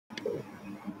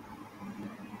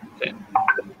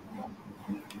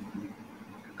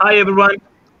Hi, everyone.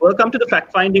 Welcome to the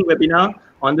fact-finding webinar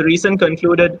on the recent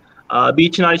concluded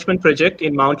Beach Nourishment Project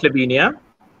in Mount Lavinia.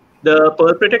 The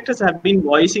Pearl Protectors have been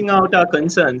voicing out our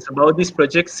concerns about this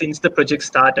project since the project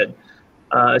started.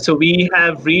 So we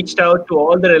have reached out to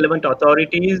all the relevant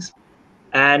authorities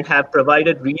and have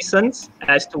provided reasons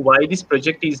as to why this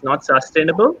project is not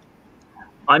sustainable.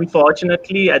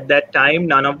 Unfortunately, at that time,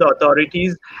 none of the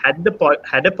authorities had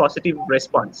a positive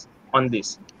response on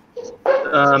this.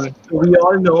 We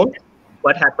all know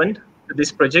what happened to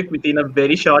this project within a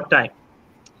very short time.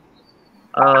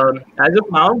 As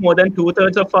of now, more than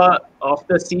 2/3 of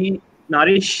the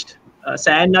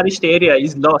sand-nourished area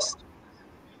is lost,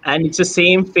 and it's the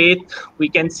same fate we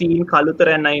can see in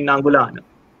Kaluthara and in Nangulana.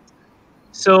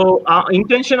 So our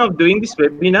intention of doing this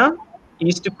webinar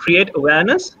is to create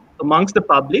awareness amongst the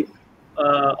public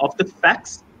of the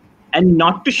facts and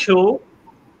not to show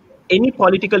any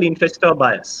political interest or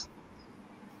bias.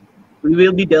 We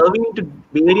will be delving into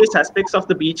various aspects of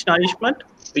the beach nourishment,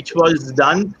 which was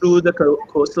done through the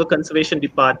Coastal Conservation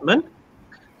Department.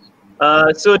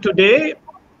 So today,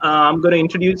 I'm going to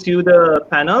introduce you the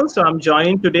panel. So I'm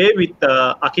joined today with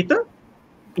Akita.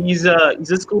 He's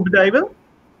a scuba diver,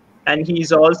 and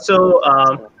he's also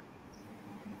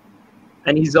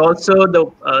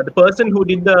the person who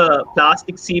did the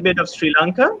plastic seabed of Sri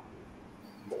Lanka.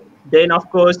 Then, of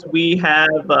course, we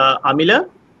have Amila.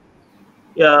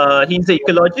 He's an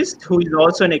ecologist who is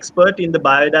also an expert in the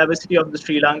biodiversity of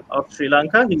Sri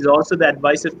Lanka. He's also the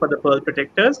advisor for the Pearl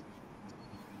Protectors.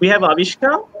 We have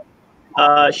Avishka.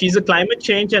 She's a climate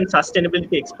change and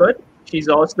sustainability expert. She's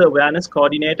also the awareness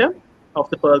coordinator of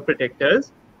the Pearl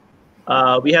Protectors.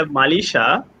 We have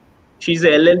Malisha. She's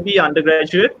an LLB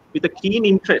undergraduate with a keen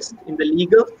interest in the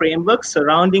legal framework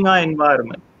surrounding our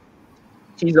environment.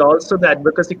 She's also the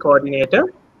advocacy coordinator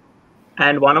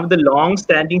and one of the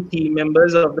long-standing team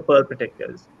members of the Pearl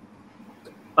Protectors.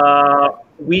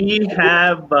 We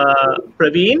have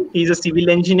Praveen. He's a civil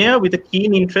engineer with a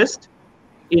keen interest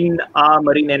in our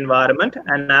marine environment,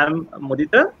 and I'm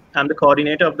Mudita. I'm the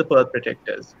coordinator of the Pearl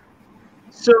Protectors.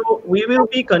 So we will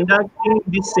be conducting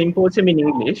this symposium in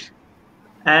English,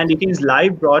 and it is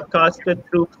live broadcasted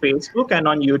through Facebook and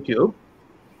on YouTube.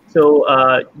 So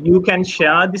you can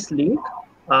share this link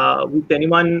with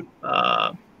anyone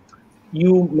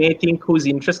you may think who's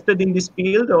interested in this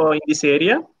field or in this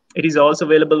area. It is also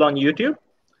available on YouTube.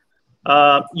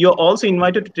 You're also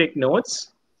invited to take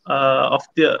notes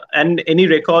and any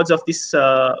records of this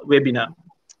webinar.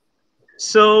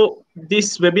 So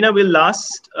this webinar will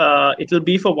last, it will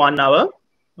be for 1 hour.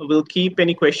 We'll keep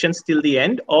any questions till the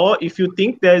end, or if you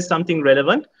think there is something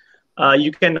relevant,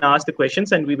 you can ask the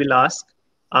questions and we will ask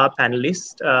our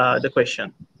panelists the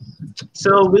question.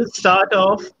 So we'll start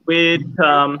off with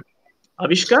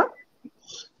Avishka.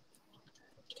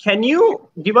 Can you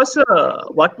give us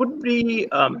what would be,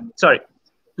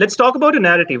 let's talk about a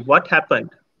narrative, what happened,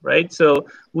 right? So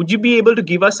would you be able to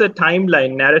give us a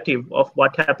timeline narrative of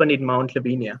what happened in Mount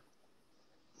Lavinia?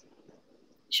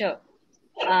 Sure.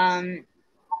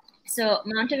 So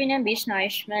Mount Lavinia Beach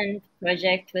Nourishment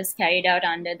Project was carried out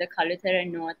under the Kaluthara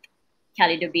North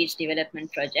Calido Beach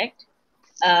Development Project,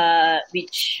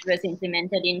 which was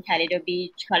implemented in Calido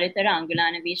Beach, Kaluthara,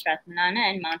 Angulana Beach, Ratnalana,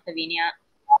 and Mount Lavinia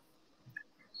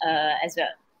as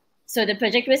well. So the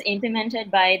project was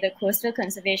implemented by the Coastal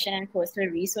Conservation and Coastal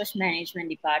Resource Management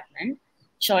Department,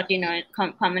 shortly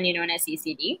commonly known as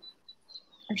CCD,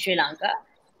 of Sri Lanka.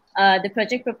 The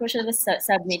project proposal was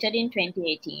submitted in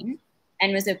 2018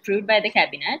 and was approved by the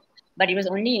cabinet, but it was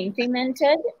only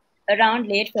implemented around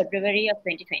late February of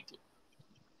 2020.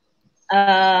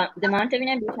 The Mount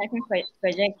Lavinia Beach Nourishment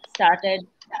Project started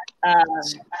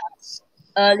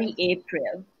early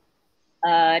April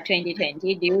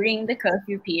 2020 during the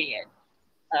curfew period.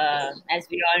 As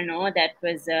we all know, that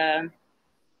was a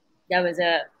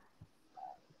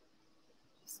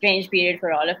strange period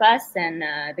for all of us, and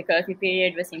the curfew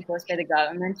period was imposed by the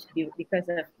government because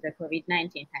of the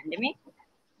COVID-19 pandemic.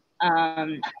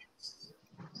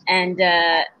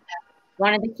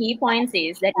 One of the key points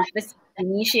is that it was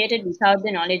initiated without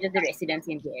the knowledge of the residents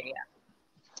in the area,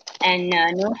 and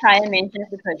no prior mention of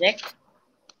the project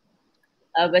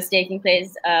was taking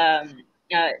place.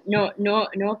 No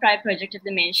prior project of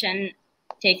the mention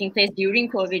taking place during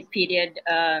COVID period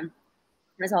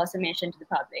was also mentioned to the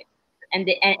public, and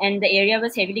the area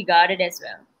was heavily guarded as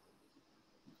well.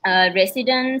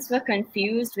 Residents were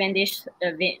confused when they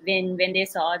when they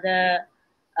saw the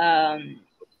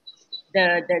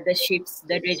ships,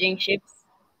 the dredging ships,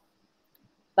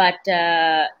 but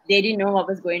they didn't know what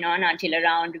was going on until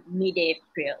around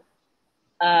mid-April,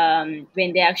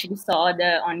 when they actually saw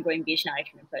the ongoing beach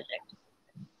nourishment project.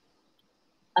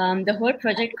 The whole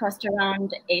project cost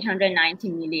around 890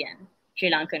 million Sri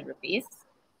Lankan rupees.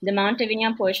 The Mount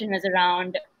Lavinia portion was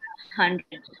around 100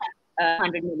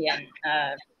 million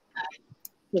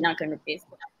Sri Lankan rupees.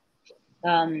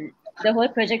 The whole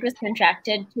project was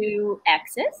contracted to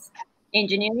Access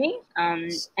Engineering,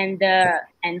 and then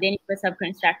it was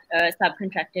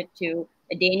subcontracted to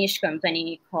a Danish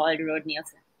company called Road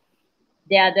Nielsen.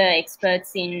 They are the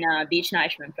experts in beach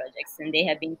nourishment projects, and they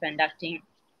have been conducting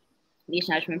beach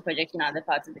nourishment projects in other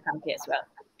parts of the country as well.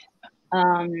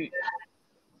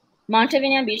 Mount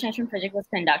Lavinia Beach Nourishment Project was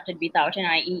conducted without an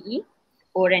IEE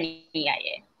or an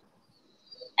EIA.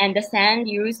 And the sand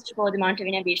used for the Mount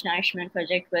Lavinia Beach Nourishment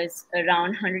Project was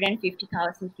around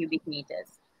 150,000 cubic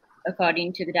meters,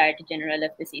 according to the Director General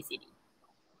of the CCD.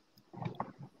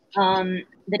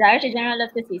 The Director General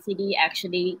of the CCD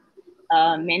actually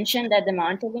mentioned that the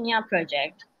Mount Lavinia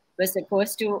project was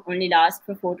supposed to only last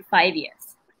for 4 to 5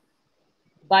 years.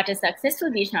 But a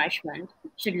successful beach nourishment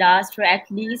should last for at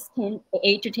least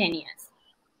 8 to 10 years.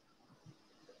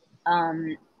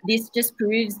 This just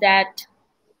proves that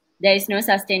there is no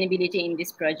sustainability in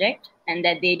this project, and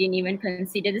that they didn't even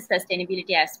consider the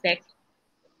sustainability aspect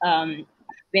when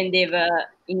they were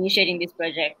initiating this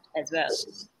project as well.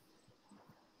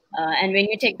 And when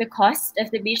you take the cost of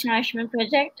the beach nourishment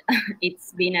project,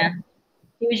 it's been a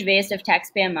huge waste of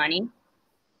taxpayer money,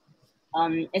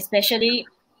 especially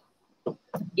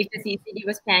if the CCD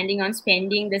was planning on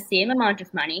spending the same amount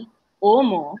of money or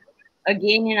more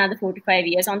again in another 4 to 5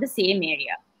 years on the same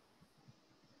area.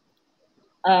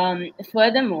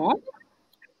 Furthermore,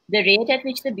 the rate at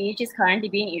which the beach is currently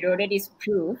being eroded is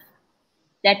proof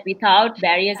that without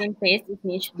barriers in place,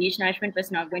 this beach nourishment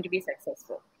was not going to be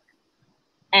successful.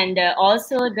 And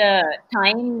also the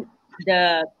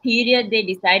period they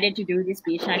decided to do this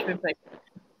beach nourishment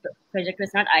project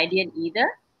was not ideal either,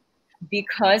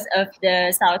 because of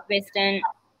the southwestern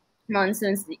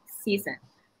monsoon season.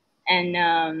 And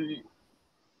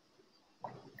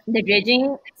the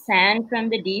dredging sand from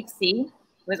the deep sea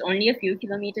was only a few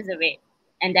kilometers away,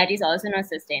 and that is also not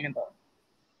sustainable,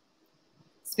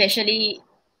 especially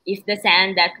if the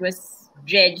sand that was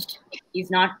dredged is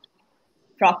not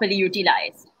properly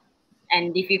utilized,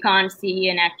 and if you can't see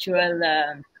an actual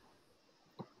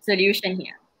solution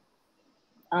here.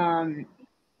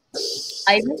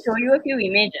 I will show you a few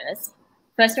images.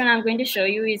 First one I'm going to show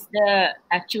you is the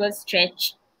actual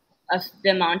stretch of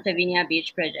the Mount Lavinia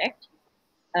Beach project,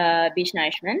 beach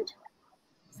nourishment.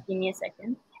 Just give me a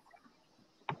second.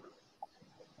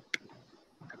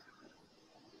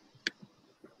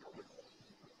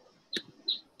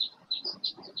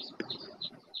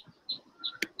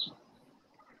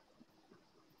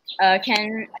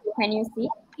 Can you see?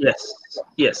 Yes.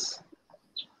 Yes.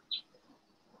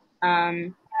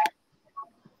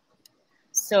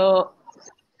 So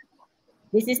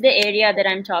this is the area that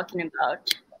I'm talking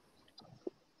about.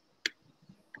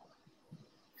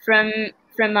 From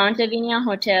Mount Lavinia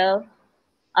Hotel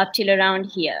up till around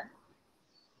here.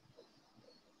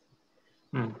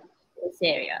 This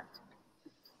area.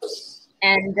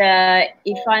 And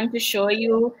if I'm to show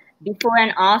you before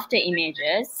and after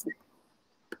images,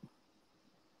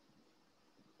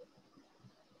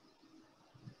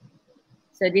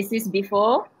 so this is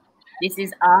before, this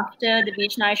is after the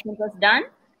beach nourishment was done,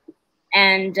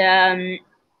 and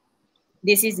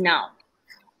this is now,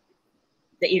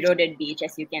 the eroded beach,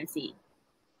 as you can see,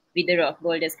 with the rock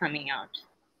boulders coming out.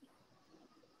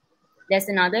 There's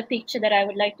another picture that I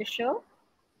would like to show.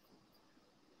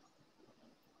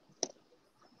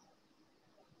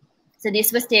 So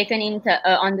this was taken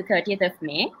on the 30th of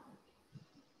May.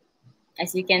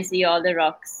 As you can see, all the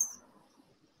rocks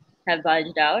have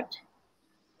bulged out.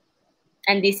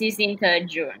 And this is in 3rd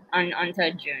June, on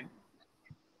 3rd June,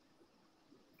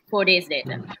 4 days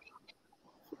later.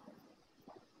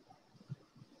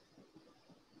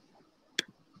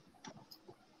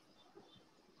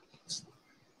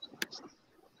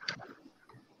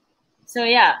 So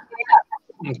yeah,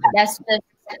 that's just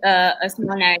a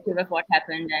small narrative of what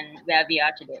happened and where we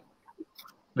are today.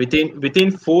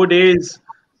 Within 4 days,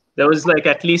 there was like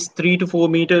at least 3 to 4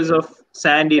 meters of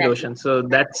sand erosion. So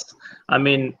that's, I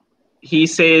mean, he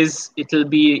says it'll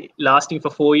be lasting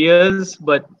for 4 years,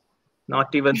 but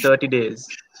not even 30 days.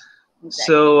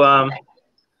 Exactly.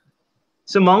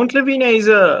 So Mount Lavinia is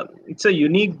it has a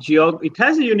unique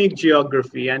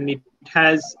geography, and it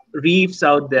has reefs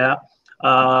out there.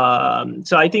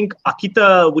 So I think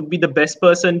Akita would be the best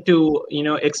person to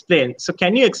explain. So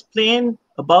can you explain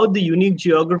about the unique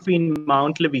geography in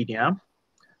Mount Lavinia,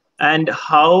 and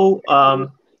how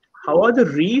are the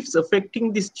reefs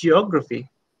affecting this geography?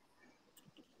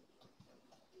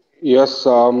 Yes,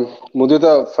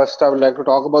 Mudita, first I would like to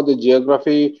talk about the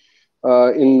geography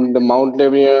in the Mount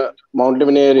Lavinia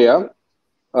area.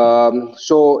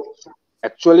 So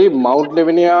actually, Mount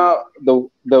Lavinia, the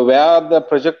where the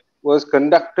project was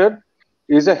conducted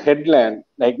is a headland.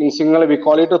 Like in Sinhala, we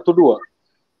call it a Tudua.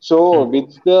 So Mm. with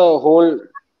the whole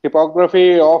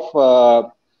topography of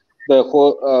the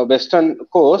whole, western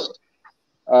coast,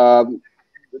 um,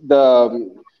 the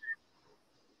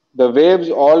the waves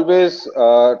always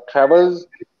travels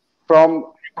from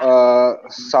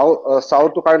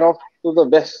south to kind of to the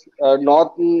west,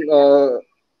 north,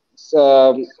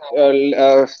 um,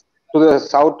 to the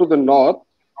south to the north.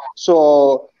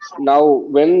 So now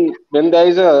when there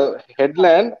is a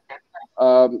headland,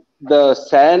 the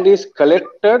sand is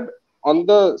collected on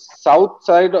the south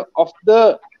side of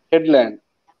the headland,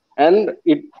 and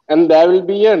there will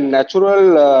be a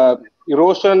natural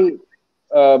erosion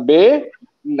bay,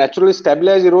 naturally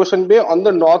stabilized erosion bay on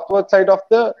the northward side of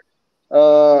the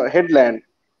headland.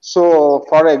 So,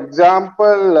 for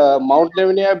example, Mount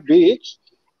Lavinia Beach,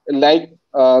 like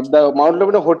the Mount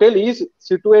Lavinia Hotel, is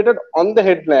situated on the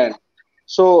headland.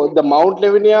 So, the Mount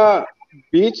Lavinia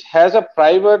Beach has a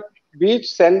private beach,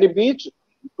 sandy beach,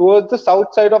 towards the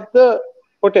south side of the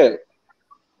hotel,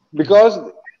 Mm. because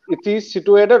it is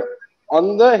situated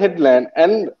on the headland,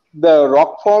 and the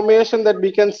rock formation that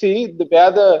we can see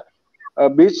where the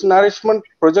beach nourishment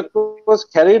project was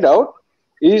carried out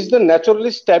is the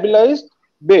naturally stabilized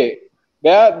bay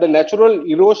where the natural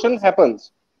erosion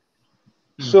happens.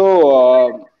 Mm.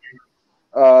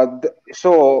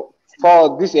 So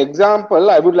for this example,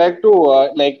 I would like to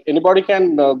like anybody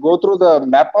can go through the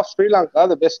map of Sri Lanka,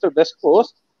 the west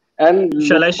coast, and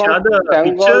Shall look I from share the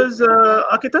Tangol. pictures,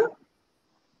 Akita?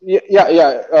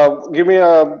 Yeah. Give me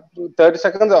 30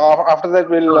 seconds. After that,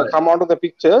 we'll All right. come on to the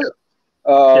pictures.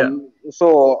 Yeah.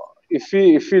 So if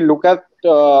you look at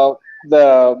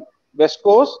the west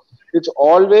coast, it's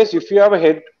always, if you have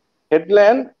a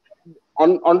headland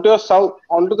onto your south,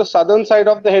 onto the southern side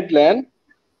of the headland,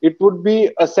 it would be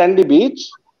a sandy beach,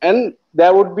 and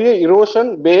there would be a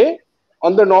erosion bay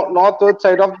on the northward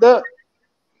side of the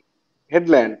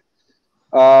headland.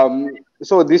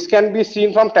 So this can be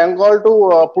seen from Tangol to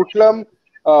Putlam,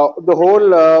 the whole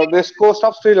west coast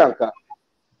of Sri Lanka.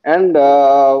 And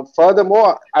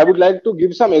furthermore, I would like to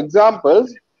give some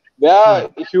examples where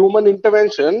Mm. human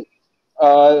intervention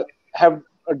have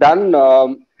done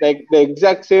like the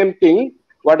exact same thing.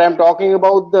 What I'm talking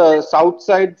about, the south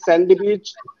side sandy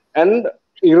beach and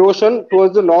erosion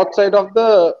towards the north side of the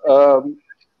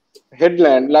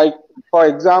headland. Like for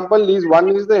example, is one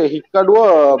is the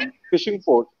Hikkadu fishing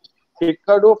port.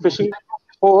 Hikkadu fishing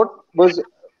port was,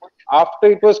 after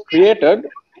it was created,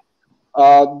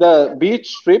 the beach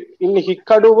strip in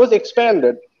Hikkadu was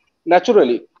expanded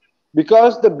naturally,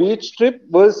 because the beach strip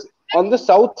was on the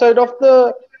south side of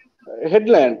the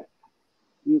headland.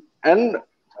 And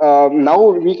now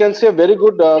we can say a very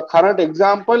good current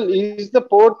example is the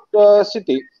Port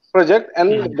City project. And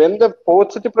Mm. when the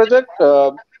Port City project,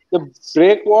 the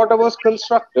breakwater was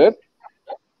constructed,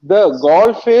 the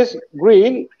golf face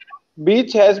green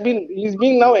beach is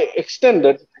being now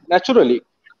extended naturally.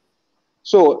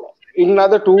 So in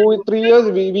another 2 3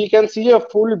 years, we can see a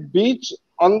full beach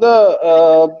on the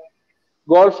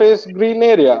golf face green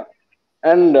area.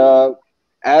 And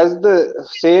as the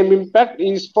same impact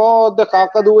is for the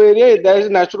Kakadu area, there is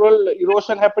natural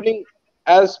erosion happening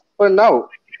as per now.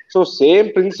 So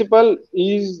same principle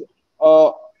is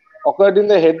occurred in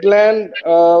the headland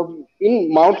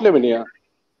in Mount Lavinia.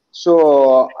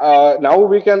 So now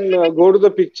we can go to the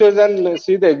pictures and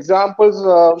see the examples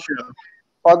Sure.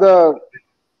 for the,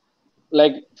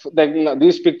 like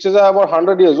these pictures are about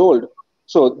 100 years old.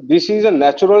 So this is a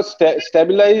natural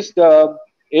stabilized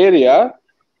area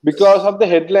because of the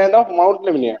headland of Mount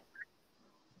Lavinia.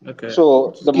 Okay.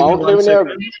 So the Just give me Mount one Lavinia,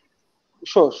 second.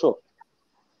 sure.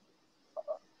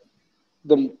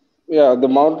 The the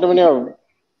Mount Lavinia.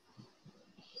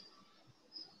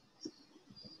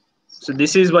 So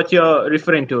this is what you're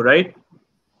referring to, right?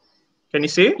 Can you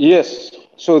see? Yes.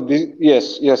 So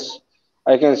this, yes,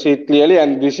 I can see it clearly,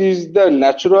 and this is the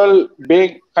natural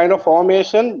bay kind of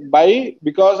formation by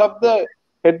because of the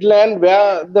headland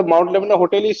where the Mount Lavinia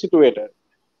Hotel is situated.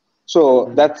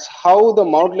 So that's how the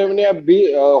Mount Lavinia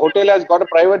hotel has got a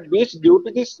private beach due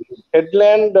to this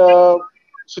headland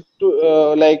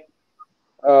like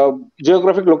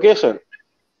geographic location.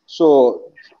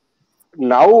 So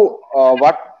now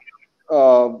what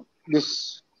uh,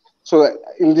 this so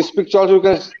in this picture also you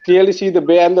can clearly see the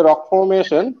bay and the rock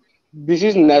formation. This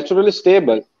is naturally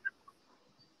stable.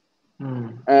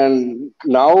 Mm. And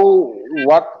now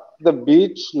what the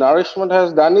beach nourishment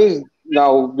has done is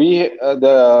now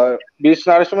the beach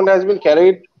nourishment has been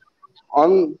carried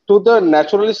on to the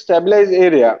naturally stabilized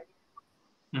area.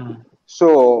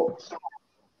 So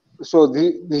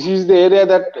this is the area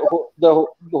that the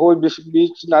whole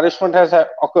beach nourishment has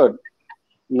occurred.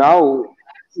 Now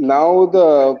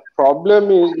the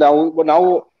problem is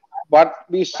now what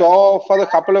we saw for the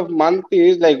couple of months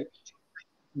is like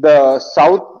the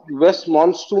southwest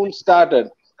monsoon started.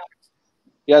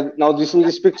 Yeah, now in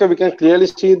this picture we can clearly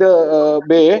see the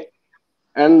bay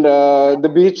and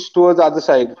the beach towards the other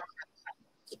side.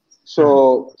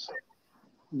 So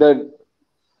the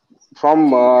from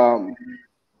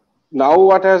now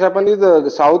what has happened is the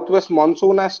southwest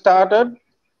monsoon has started,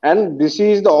 and this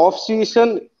is the off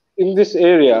season in this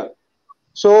area.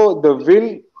 So the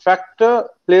wind factor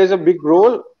plays a big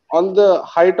role on the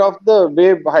height of the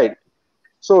wave height.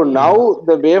 So now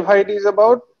the wave height is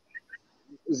about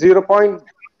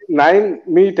 0.9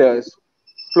 meters,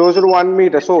 closer to 1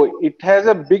 meter. So it has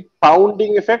a big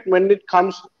pounding effect when it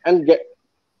comes and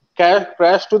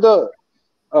crash to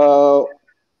uh,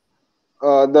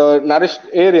 the nourished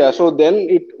area. So then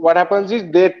what happens is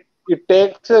it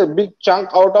takes a big chunk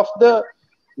out of the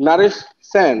nourished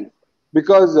sand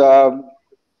because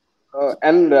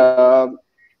and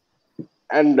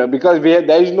because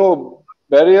there is no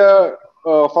barrier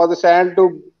for the sand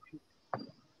to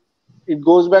it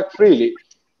goes back freely.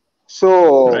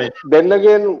 So then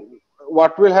again,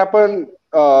 what will happen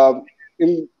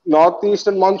in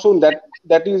northeastern monsoon?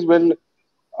 That is when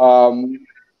um,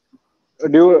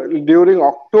 during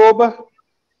October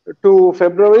to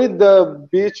February, the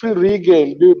beach will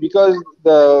regain because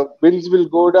the winds will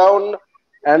go down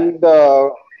and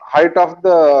the height of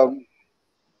the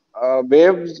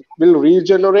waves will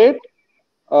regenerate.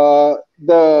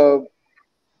 The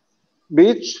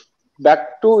beach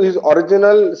back to its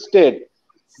original state.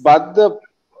 But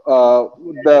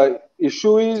the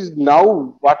issue is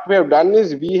now what we have done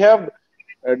is we have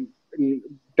uh,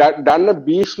 done a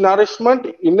beach nourishment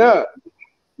in a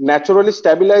naturally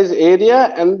stabilized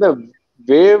area, and the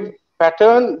wave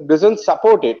pattern doesn't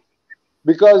support it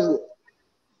because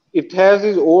it has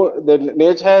its own the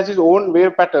nature has its own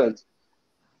wave patterns.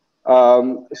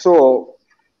 So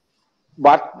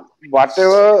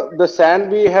whatever the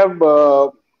sand we have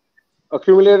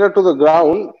accumulated to the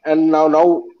ground, and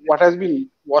now what has been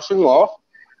washing off,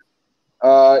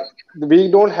 we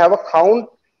don't have a count.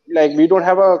 Like we don't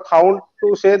have a count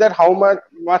to say that how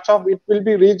much of it will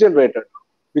be regenerated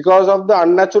because of the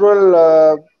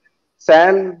unnatural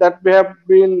sand that we have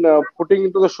been putting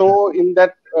into the show in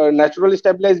that naturally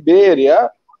stabilized bay area.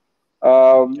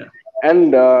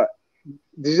 And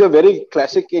this is a very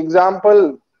classic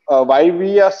example why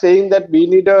we are saying that we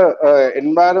need a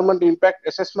environment impact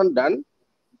assessment done,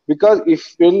 because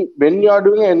if when you are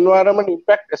doing an environment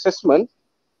impact assessment,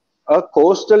 a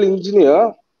coastal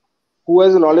engineer who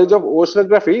has knowledge of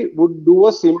oceanography would do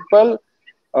a simple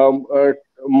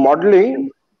modeling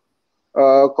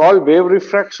called wave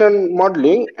refraction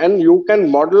modeling, and you can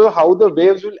model how the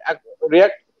waves will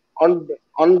react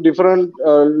on different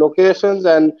locations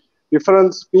and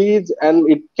different speeds, and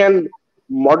it can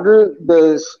model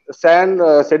the sand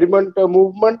sediment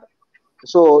movement.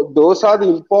 So those are the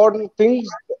important things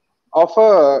of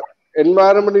a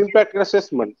environment impact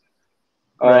assessment.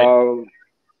 So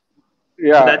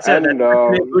Yeah, that's and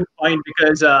actually a good point,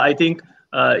 because I think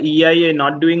EIA,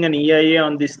 not doing an EIA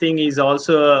on this thing is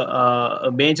also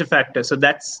a major factor. So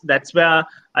that's where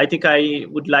I think I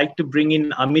would like to bring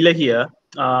in Amila here.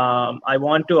 I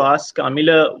want to ask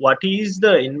Amila, what is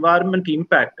the environment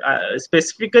impact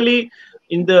specifically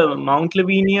in the Mount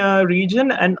Lavinia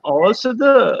region, and also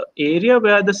the area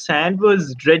where the sand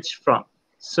was dredged from?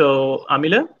 So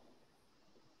Amila?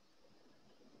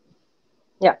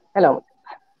 Yeah, hello.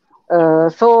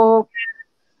 So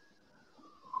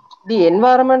the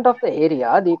environment of the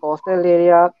area, the coastal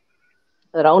area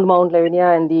around Mount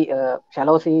Lavinia and the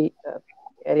shallow sea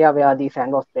area where the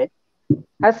sand was spread,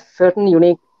 has certain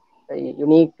unique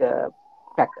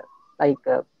factors. Like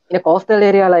in a coastal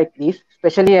area like this,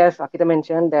 especially as Akita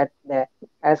mentioned, that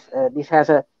this has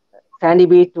a sandy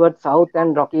beach towards south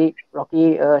and rocky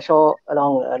shore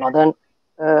along northern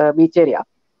beach area.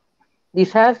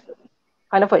 This has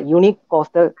kind of a unique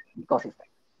coastal ecosystem.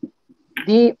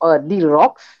 The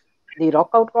rock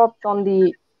outcrops on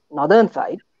the northern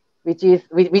side, which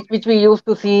we used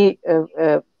to see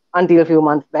until a few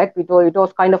months back. It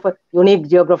was kind of a unique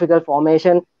geographical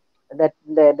formation that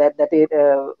it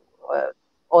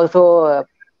also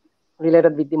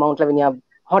related with the Mount Lavinia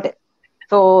hotel.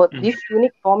 So this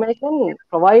unique formation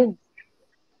provides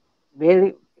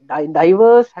very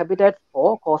diverse habitats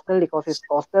for coastal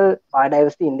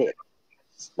biodiversity in the area.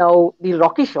 Now, the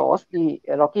rocky shores, the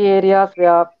rocky areas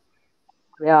where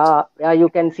you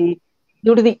can see,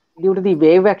 due to the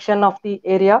wave action of the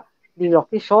area, the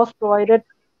rocky shores provided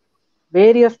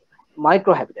various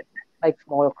microhabitats, like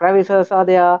small crevices are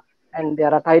there, and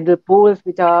there are tidal pools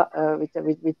which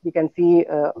we can see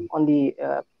on the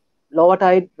lower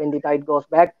tide. When the tide goes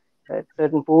back,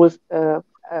 certain pools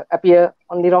appear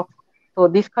on the rocks. So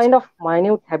this kind of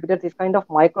minute habitats, this kind of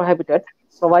microhabitats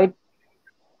provide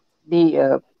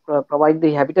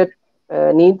the habitat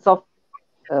needs of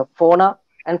fauna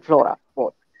and flora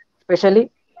both,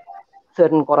 especially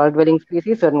certain coral dwelling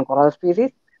species, certain coral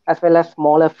species, as well as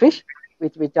smaller fish,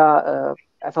 which are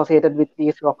associated with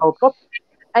these rock outcrops,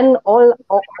 and all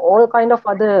kind of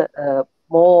other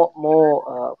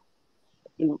more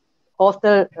in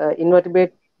coastal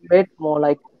invertebrate, more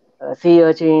like sea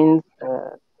urchins,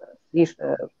 these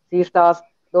sea stars.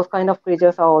 Those kind of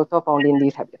creatures are also found in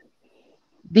these habitats.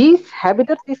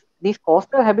 These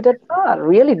coastal habitats are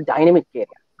really dynamic areas,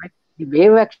 right? The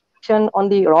wave action on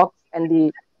the rocks and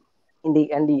the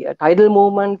tidal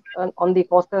movements on the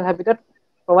coastal habitat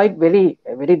provide very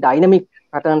dynamic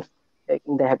patterns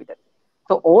in the habitat.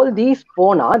 So all these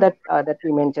fauna that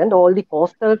we mentioned, all the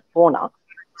coastal fauna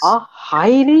are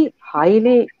highly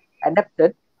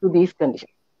adapted to these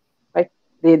conditions, right?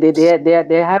 They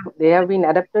have been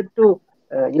adapted to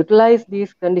utilize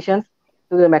these conditions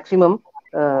to the maximum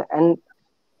and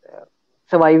uh,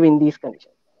 survive in these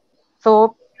conditions.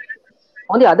 So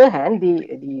on the other hand,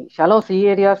 the shallow sea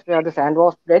areas where the sand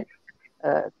was spread,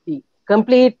 the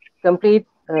complete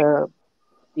the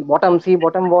sea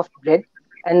bottom was spread,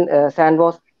 and sand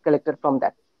was collected from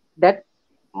that. That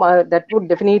would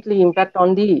definitely impact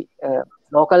on the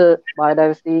local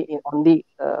biodiversity on the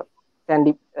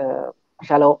sandy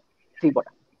shallow sea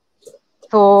bottom.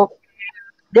 So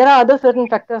there are other certain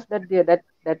factors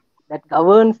that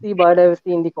governs the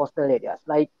biodiversity in the coastal areas,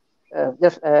 like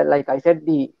just like I said,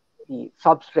 the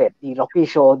substrate, the rocky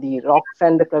shore, the rocks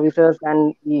and the crevices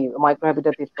and the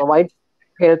microhabitat it provides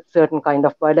help certain kind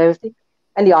of biodiversity,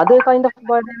 and the other kind of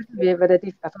biodiversity whether it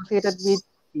is associated with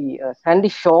the sandy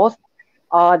shores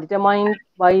are determined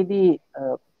by the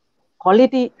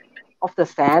quality of the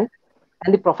sand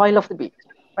and the profile of the beach,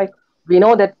 right? We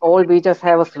know that all beaches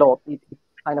have a slope. It's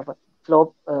kind of a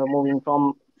slope moving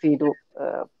from sea to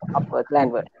upward,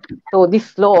 landward. So this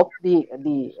slope, the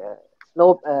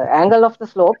slope angle of the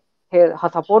slope here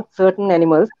supports certain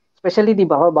animals, especially the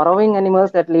burrowing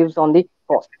animals that lives on the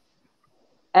coast.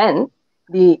 And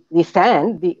the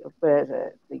sand, the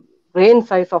grain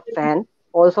size of sand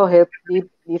also helps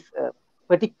this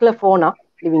particular fauna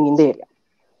living in the area.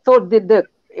 So the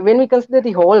when we consider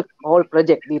the whole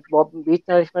project, the beach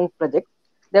nourishment project,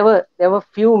 there were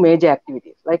few major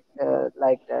activities like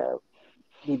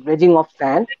the dredging of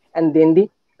sand, and then the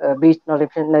beach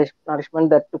nourishment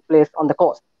that took place on the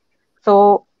coast.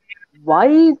 So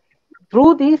why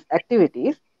through these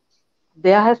activities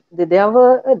there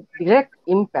were a direct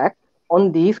impact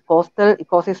on these coastal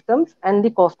ecosystems and the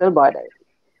coastal biodiversity.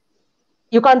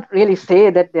 You can't really say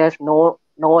that there's no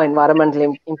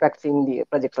environmental impacts in the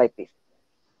projects like this.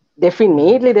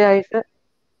 Definitely, there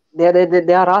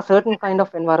are certain kind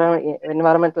of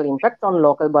environmental impacts on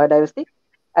local biodiversity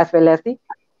as well as the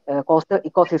coastal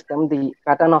ecosystem, the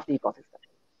pattern of the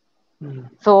ecosystem.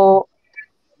 So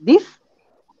this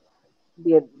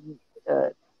the, uh,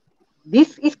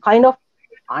 this is kind of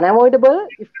unavoidable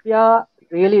if we are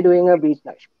really doing a beach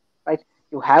nourishment, right?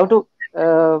 You have to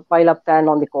pile up sand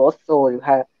on the coast, so you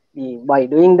have by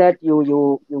doing that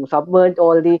you submerge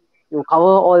you cover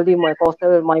all the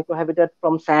coastal microhabitat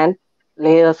from sand,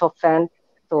 layers of sand.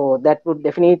 So that would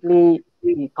definitely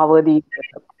cover the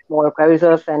small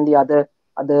crevices and the other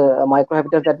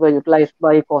microhabitats that were utilized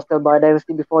by coastal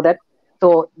biodiversity before that.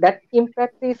 So that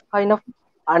impact is kind of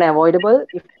unavoidable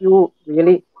if you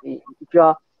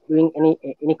are doing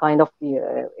any kind of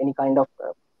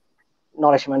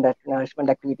nourishment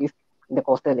activities in the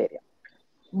coastal area.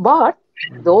 But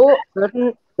though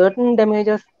certain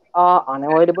damages are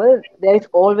unavoidable, there is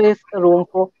always a room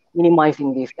for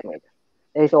minimizing these damages.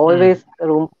 There is always a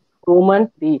room for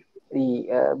improvement, the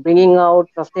bringing out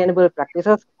sustainable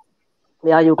practices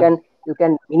where you can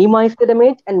minimize the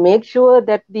damage and make sure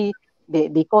that the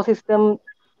ecosystem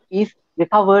is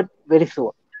recovered very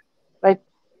soon, right?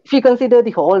 If you consider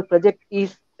the whole project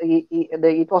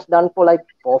it was done for like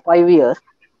 4 or 5 years,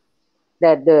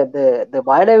 that the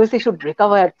biodiversity should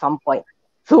recover at some point,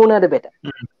 sooner the better,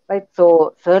 right?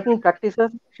 So certain practices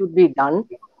should be done,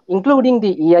 including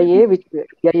the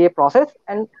EIA process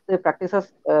and the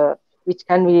practices which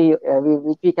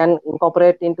we can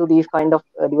incorporate into these kind of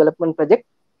development projects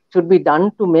should be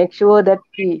done to make sure that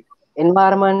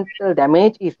environmental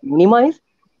damage is minimized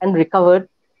and recovered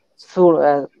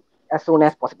soon, as soon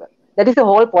as possible. That is the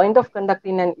whole point of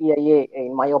conducting an EIA,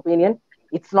 in my opinion.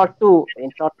 It's not to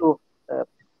uh,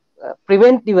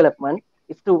 prevent development.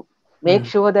 It's to make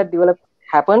sure that development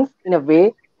happens in a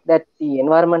way that the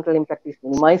environmental impact is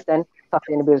minimized and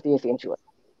sustainability is ensured.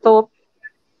 So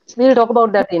we'll talk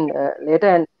about that in later,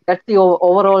 and that's the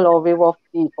overall overview of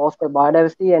the coastal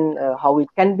biodiversity and how it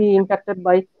can be impacted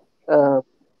by uh,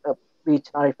 beach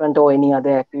nourishment or any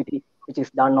other activity which is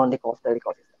done on the coastal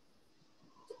ecosystem.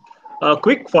 A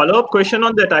quick follow-up question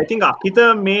on that. I think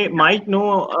Akita might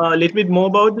know a little bit more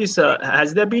about this.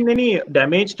 Has there been any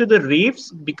damage to the reefs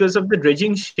because of the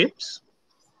dredging ships?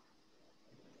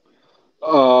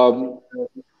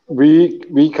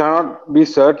 We cannot be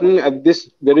certain at this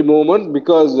very moment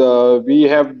because we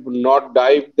have not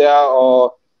dived there,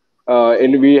 or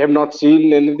and we have not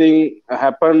seen anything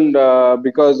happen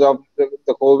because of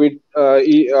the COVID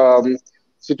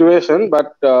situation.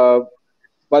 But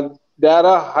there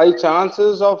are high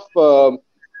chances of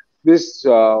this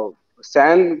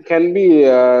sand can be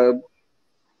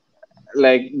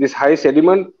like this high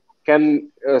sediment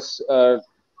can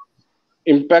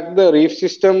impact the reef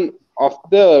system of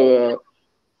the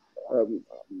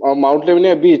Mount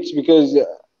Lavinia beach, because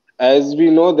as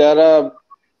we know there are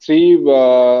three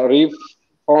reef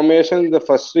formations. The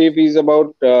first reef is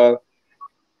about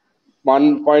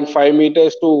 1.5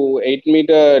 meters to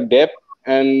 8-meter depth,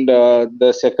 and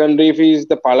the second reef is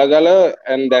the Palagala,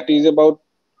 and that is about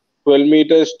 12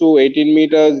 meters to 18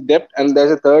 meters depth, and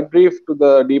there's a third reef to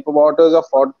the deeper waters of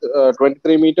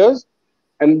 23 meters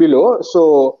and below.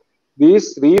 So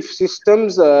these reef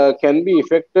systems can be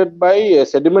affected by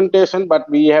sedimentation, but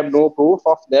we have no proof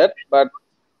of that. But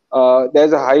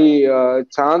there's a high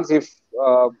chance if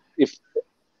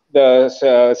the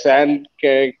sand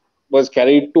was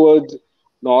carried towards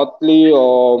northerly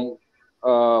or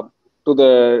to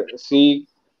the sea,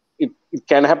 it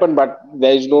can happen, but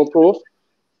there is no proof.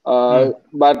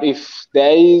 But if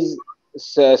there is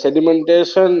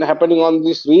sedimentation happening on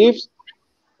these reefs,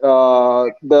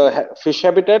 the fish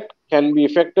habitat can be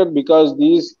affected, because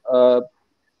these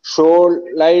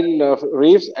shoreline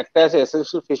reefs act as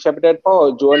essential fish habitat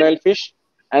for juvenile fish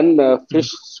and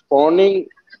fish spawning.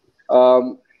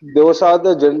 Those are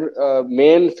the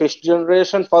main fish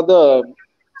generation for the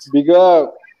bigger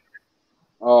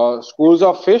schools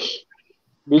of fish,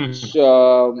 which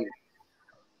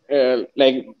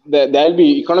like there'll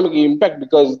be economic impact,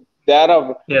 because there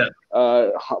are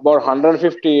about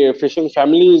 150 fishing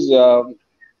families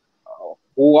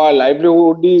who are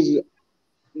livelihood is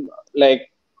like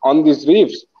on these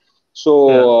reefs.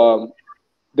 So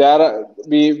there are,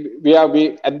 we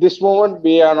at this moment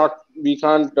we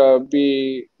can't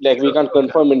be like, we can't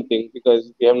confirm anything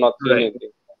because we have not seen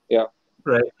anything.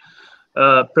 Right.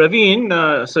 Praveen,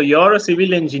 so you're a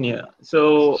civil engineer.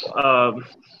 So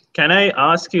can I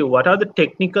ask you, what are the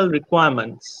technical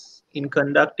requirements in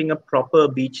conducting a proper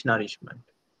beach nourishment?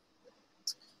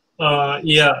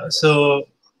 So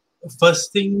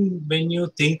first thing when you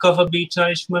think of a beach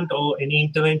nourishment or any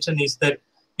intervention is that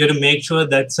you have to make sure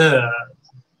that's a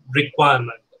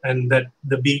requirement, and that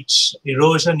the beach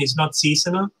erosion is not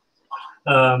seasonal,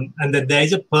 and that there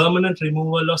is a permanent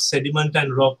removal of sediment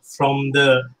and rock from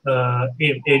the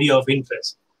area of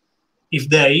interest. If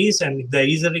there is, and if there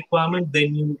is a requirement,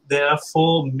 then there are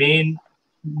 4 main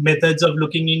methods of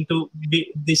looking into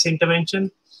this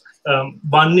intervention.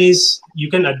 One is you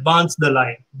can advance the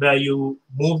line, where you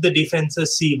move the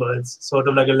defenses seawards, sort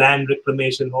of like a land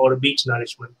reclamation or a beach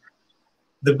nourishment.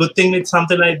 The good thing with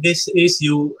something like this is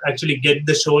you actually get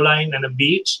the shoreline and a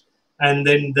beach, and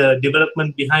then the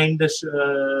development behind the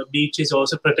beach is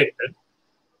also protected.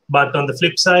 But on the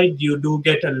flip side, you do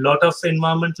get a lot of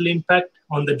environmental impact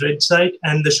on the dredge side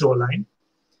and the shoreline.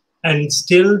 And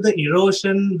still the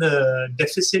erosion, the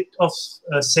deficit of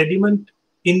sediment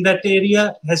in that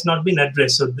area has not been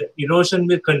addressed. So the erosion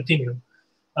will continue.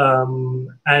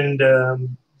 The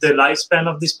lifespan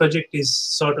of this project is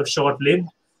sort of short-lived,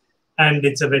 and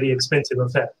it's a very expensive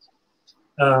affair.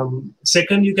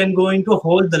 Second, you can go into a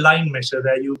hold the line measure,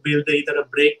 where you build either a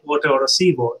breakwater or a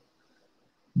seawall.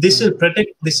 This will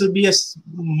protect. This will be a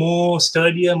more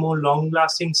sturdier, more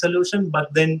long-lasting solution.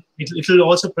 But then it will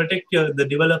also protect the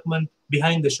development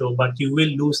behind the shore. But you will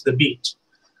lose the beach,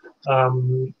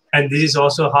 and this is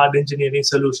also a hard engineering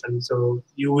solution. So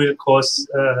you will cause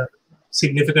a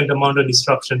significant amount of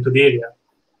disruption to the area.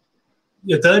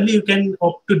 Thirdly, you can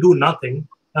opt to do nothing.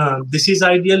 This is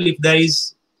ideal if there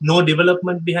is no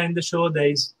development behind the shore, there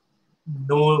is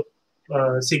no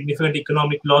significant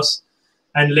economic loss,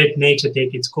 and let nature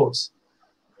take its course.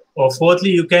 Or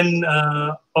fourthly, you can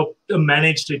opt a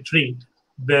managed retreat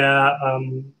where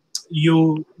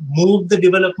you move the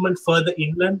development further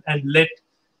inland and let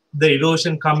the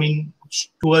erosion come in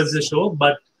towards the shore,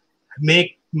 but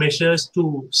make measures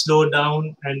to slow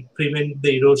down and prevent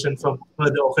the erosion from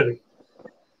further occurring.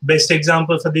 Best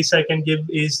example for this I can give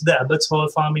is the Abbots Hall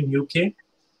Farm in UK,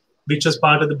 which was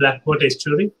part of the Blackwater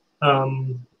Estuary.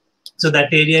 So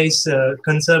that area is a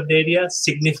conserved area,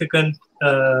 significant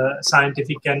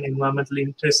scientific and environmental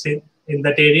interest in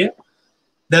that area.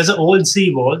 There's an old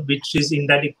seawall which is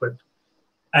inadequate,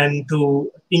 and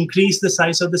to increase the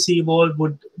size of the seawall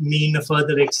would mean a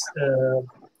further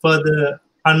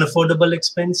unaffordable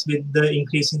expense with the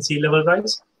increase in sea level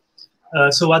rise.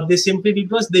 So what they simply did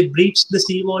was they breached the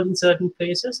seawall in certain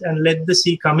places and let the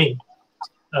sea come in.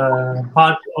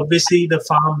 Obviously, the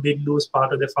farm did lose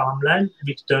part of the farmland,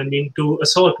 which turned into a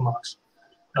salt marsh.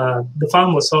 The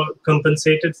farm was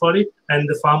compensated for it, and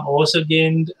the farm also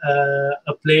gained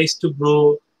a place to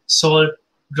grow salt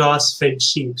grass-fed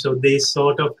sheep. So they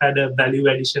sort of had a value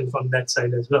addition from that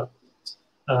side as well.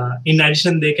 In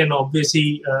addition, they can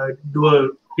obviously do a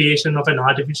creation of an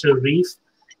artificial reef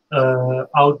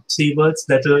out seawards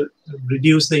that will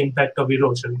reduce the impact of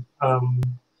erosion.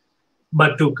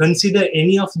 But to consider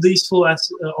any of these four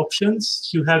options,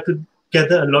 you have to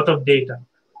gather a lot of data.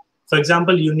 For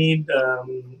example, you need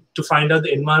to find out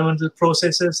the environmental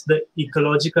processes, the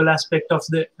ecological aspect of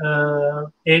the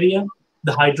area,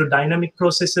 the hydrodynamic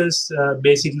processes,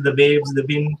 basically the waves, the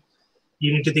wind.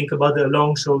 You need to think about the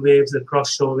along-shore waves, the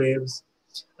cross-shore waves.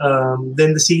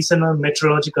 Then the seasonal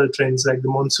meteorological trends like the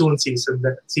monsoon seasons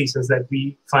that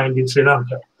we find in Sri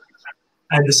Lanka.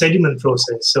 And the sediment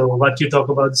process. So what you talk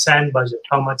about the sand budget,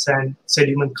 how much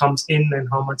sediment comes in and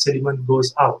how much sediment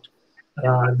goes out.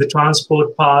 The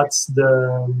transport paths,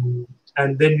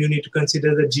 and then you need to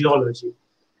consider the geology.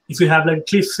 If you have like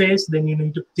cliff face, then you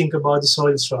need to think about the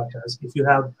soil stratas. If you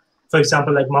have, for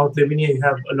example, like Mount Lavinia, you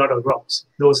have a lot of rocks.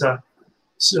 Those are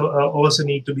also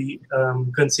need to be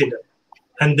considered.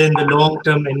 And then the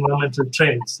long-term environmental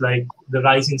trends like the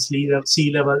rising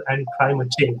sea level and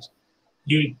climate change.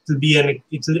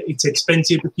 It's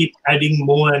expensive to keep adding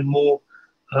more and more,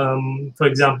 for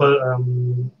example,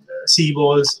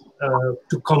 seawalls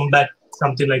to combat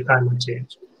something like climate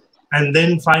change. And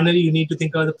then finally, you need to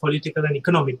think of the political and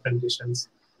economic conditions,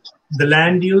 the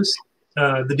land use,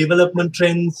 the development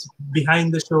trends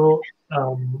behind the shore,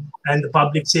 and the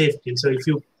public safety. So if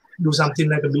you do something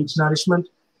like a beach nourishment,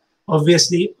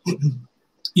 obviously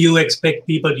you expect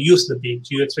people to use the beach,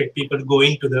 you expect people to go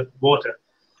into the water.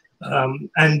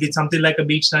 And with something like a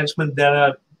beach nourishment, there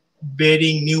are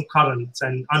varying new currents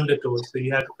and undertows, so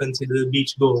you have to consider the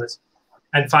beach goers.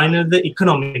 And finally, the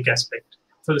economic aspect.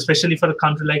 So especially for a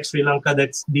country like Sri Lanka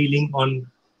that's dealing on,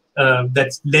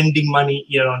 that's lending money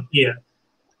year on year.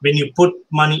 When you put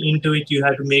money into it, you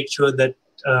have to make sure that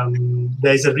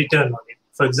there's a return on it.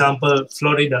 For example,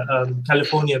 Florida,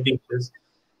 California beaches,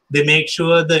 they make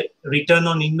sure the return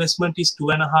on investment is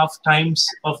 2.5 times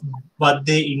of what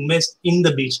they invest in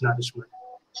the beach nourishment.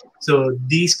 So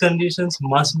these conditions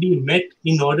must be met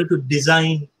in order to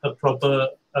design a proper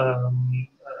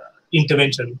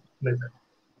intervention method.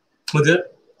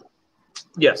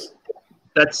 Yes,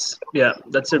 that's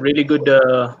a really good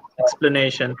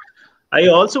explanation. I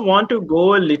also want to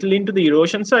go a little into the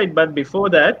erosion side, but before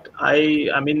that,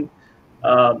 I mean,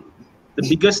 the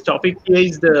biggest topic here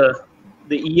is the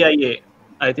EIA.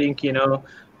 I think,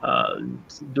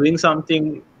 doing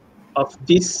something of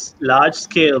this large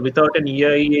scale without an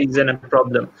EIA is a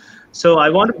problem. So I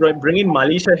want to bring in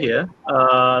Malisha here.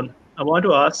 I want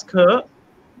to ask her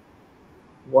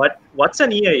what's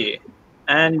an EIA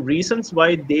and reasons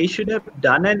why they should have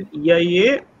done an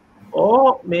EIA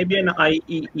or maybe an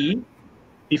IEE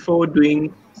before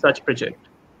doing such project.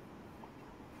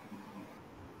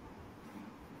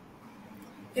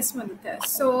 Yes, Madhukar.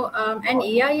 So an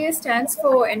EIA stands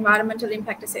for Environmental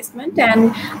Impact Assessment,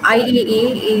 and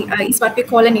IEE is what we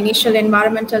call an Initial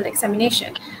Environmental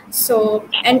Examination. So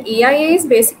an EIA is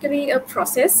basically a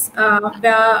process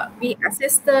where we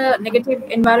assess the negative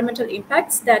environmental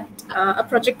impacts that a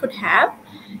project could have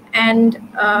and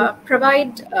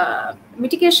provide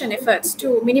mitigation efforts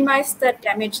to minimize the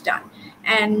damage done.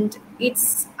 And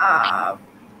it's a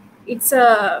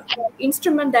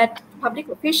instrument that public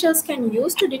officials can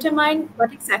use to determine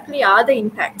what exactly are the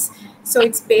impacts. So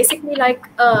it's basically like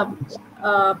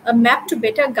a map to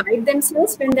better guide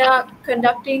themselves when they are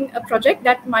conducting a project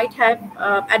that might have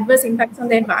adverse impacts on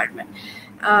the environment.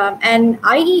 And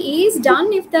IEE is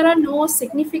done if there are no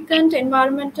significant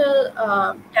environmental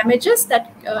damages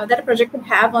that a project could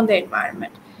have on the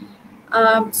environment.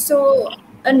 So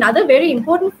another very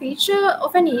important feature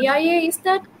of an EIA is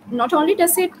that not only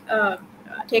does it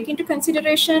take into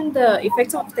consideration the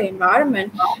effects of the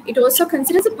environment, it also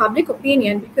considers the public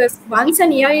opinion, because once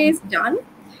an EIA is done,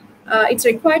 it's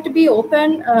required to be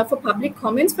open for public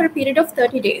comments for a period of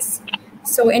 30 days.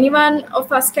 So anyone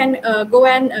of us can go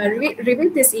and review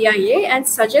this EIA and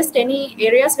suggest any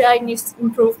areas where it needs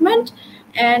improvement,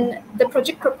 and the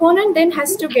project proponent then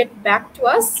has to get back to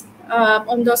us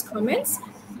on those comments.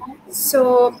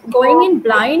 So going in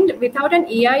blind without an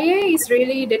EIA is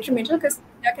really detrimental, because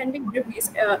there can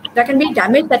be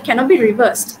damage that cannot be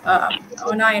reversed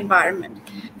on our environment.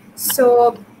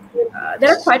 So there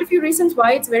are quite a few reasons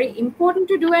why it's very important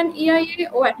to do an EIA,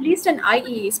 or at least an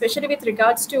IE, especially with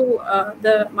regards to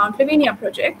the Mount Lavinia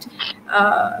project.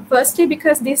 Firstly,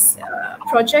 because this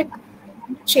project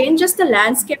changes the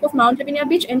landscape of Mount Lavinia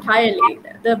Beach entirely.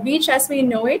 The beach as we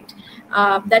know it,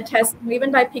 that has,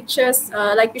 even by pictures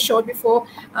like we showed before,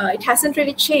 it hasn't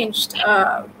really changed.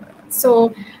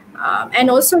 And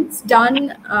also it's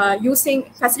done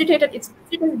facilitated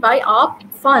by our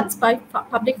funds, by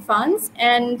public funds.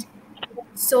 And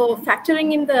so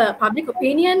factoring in the public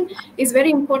opinion is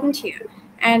very important here.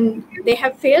 And they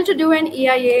have failed to do an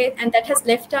EIA, and that has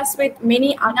left us with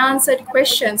many unanswered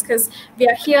questions, because we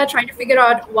are here trying to figure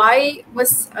out why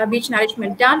was beach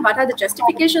nourishment done, what are the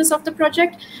justifications of the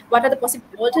project, what are the possible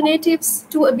alternatives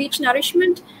to a beach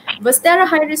nourishment, was there a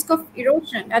high risk of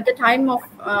erosion at the time of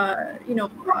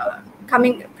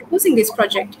proposing this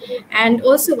project, and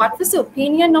also what was the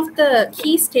opinion of the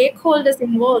key stakeholders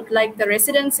involved, like the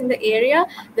residents in the area,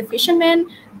 the fishermen,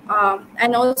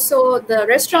 and also the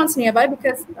restaurants nearby,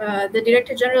 because the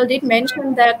Director General did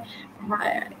mention that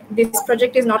this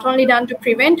project is not only done to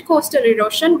prevent coastal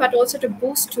erosion, but also to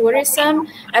boost tourism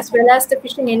as well as the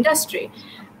fishing industry.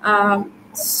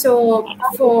 So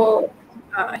for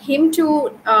him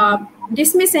to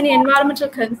dismiss any environmental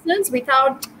concerns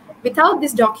without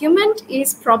this document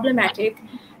is problematic,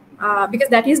 because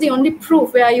that is the only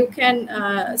proof where you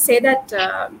can say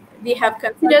that we have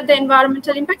considered the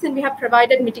environmental impacts and we have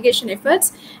provided mitigation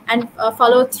efforts and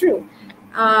followed through.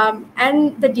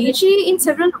 And the DG in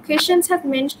several occasions have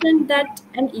mentioned that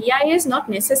an EIA is not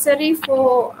necessary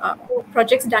for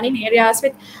projects done in areas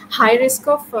with high risk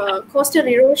of coastal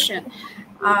erosion.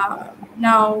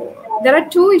 Now, there are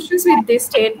two issues with this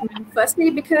statement. Firstly,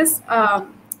 because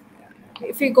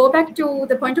if we go back to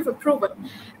the point of approval,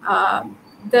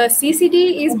 the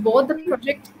CCD is both the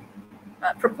project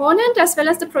proponent as well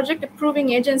as the project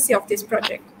approving agency of this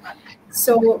project.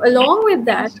 So along with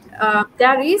that,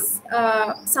 there is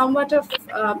somewhat of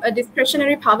a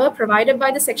discretionary power provided by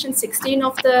the Section 16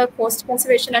 of the Coast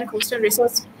Conservation and Coastal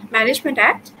Resource Management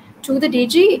Act to the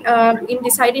DG in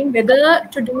deciding whether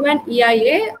to do an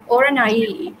EIA or an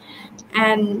IEE.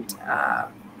 And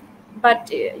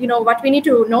but what we need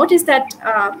to note is that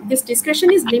this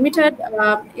discretion is limited.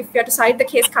 If we are to cite the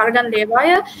case Karagan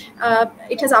Levaya,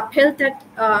 it has upheld that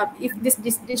if this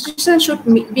decision should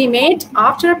be made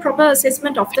after a proper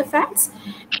assessment of the facts.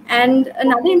 And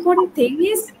another important thing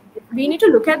is we need to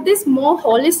look at this more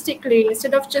holistically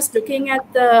instead of just looking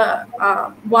at the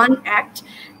one act.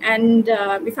 And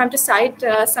if I'm to cite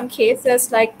some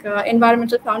cases like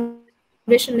Environmental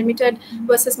Foundation Limited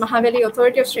versus Mahaveli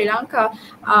Authority of Sri Lanka,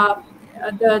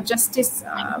 the justice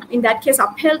in that case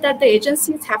upheld that the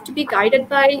agencies have to be guided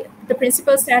by the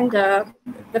principles and the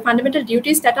fundamental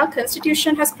duties that our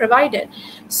constitution has provided.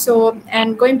 So,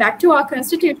 and going back to our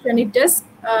constitution, it does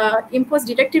impose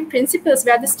directive principles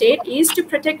where the state is to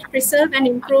protect, preserve, and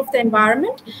improve the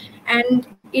environment, and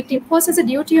it imposes a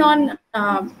duty on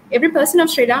every person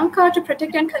of Sri Lanka to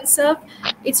protect and conserve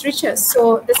its riches.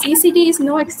 So the CCD is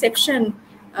no exception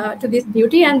to this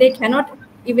duty, and they cannot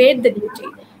evade the duty.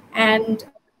 And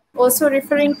also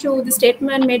referring to the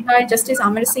statement made by Justice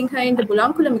Amar Singha in the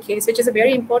Bulankulam case, which is a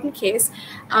very important case,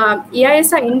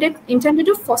 EIS are intended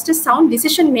to foster sound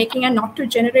decision making and not to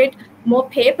generate more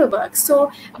paperwork.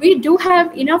 So we do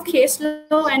have enough case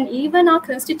law, and even our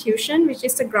constitution, which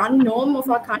is the ground norm of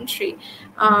our country,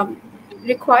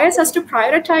 requires us to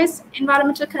prioritize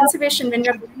environmental conservation when we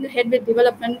are going ahead with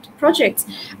development projects.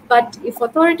 But if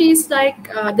authorities like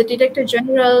the Director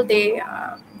General,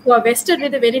 who are vested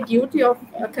with the very duty of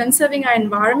conserving our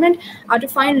environment, are to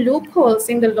find loopholes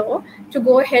in the law to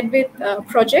go ahead with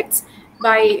projects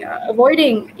by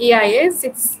avoiding EIAs,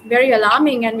 it's very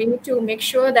alarming, and we need to make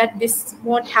sure that this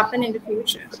won't happen in the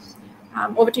future.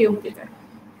 Over to you, Mudita.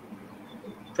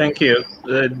 Thank you.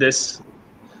 This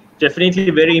definitely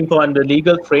very important, the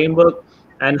legal framework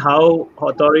and how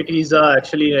authorities are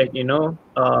actually,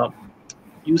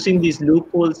 using these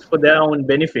loopholes for their own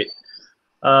benefit.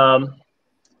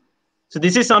 So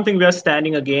this is something we are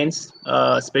standing against,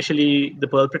 especially the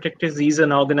Pearl Protectors. Is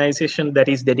an organization that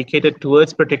is dedicated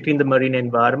towards protecting the marine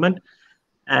environment,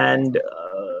 and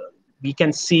we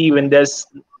can see when there's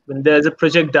a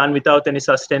project done without any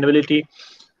sustainability,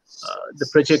 the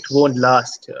project won't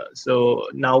last. So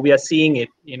now we are seeing it.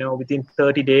 Within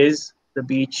 30 days, the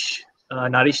beach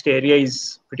nourished area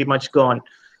is pretty much gone.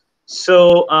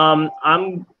 So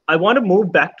I want to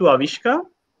move back to Avishka.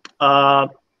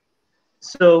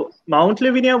 So Mount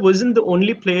Lavinia wasn't the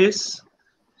only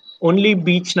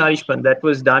beach nourishment that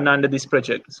was done under this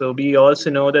project. So we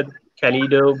also know that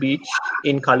Calido Beach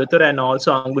in Kaluthara and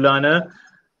also Angulana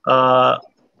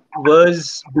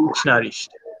was beach nourished.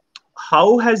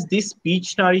 How has this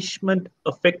beach nourishment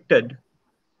affected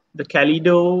the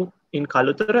Calido in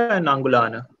Kaluthara and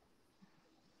Angulana?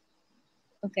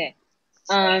 Okay.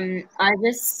 I'll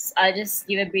just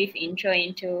give a brief intro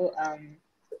into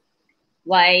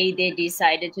why they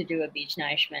decided to do a beach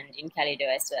nourishment in Calido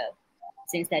as well,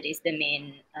 since that is the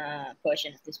main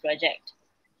portion of this project.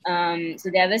 So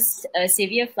there was a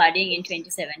severe flooding in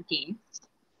 2017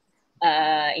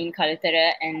 in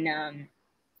Kaluthara, and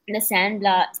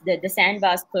the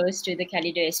sandbars close to the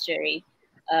Calido estuary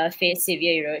faced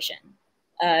severe erosion,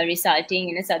 resulting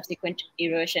in a subsequent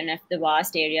erosion of the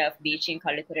vast area of beach in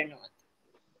Kaluthara North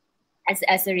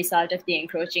as a result of the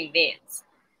encroaching waves.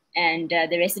 And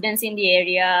the residents in the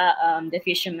area, the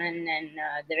fishermen and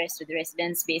the rest of the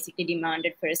residents basically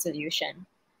demanded for a solution.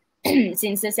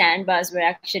 Since the sandbars were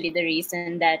actually the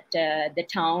reason that the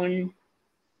town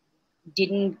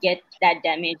didn't get that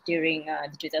damage during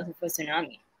the 2004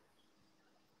 tsunami.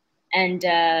 And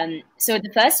so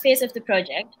the first phase of the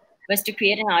project was to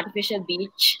create an artificial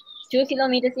beach 2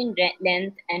 kilometers in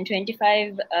length and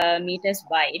 25 meters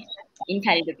wide in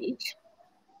Calido Beach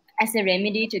as a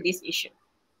remedy to this issue.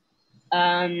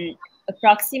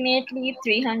 Approximately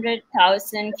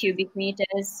 300,000 cubic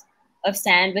meters of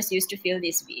sand was used to fill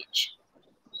this beach,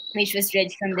 which was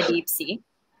dredged from the deep sea.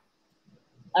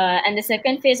 And the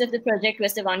second phase of the project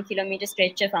was the 1 kilometer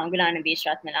stretch of Angulana Beach,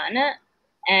 Ratmalana.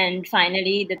 And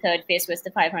finally, the third phase was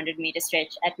the 500-meter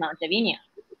stretch at Mount Lavinia.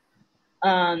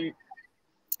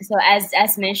 So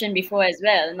as mentioned before as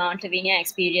well, Mount Lavinia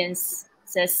experiences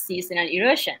seasonal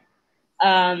erosion.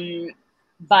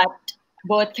 But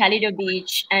both Calido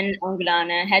Beach and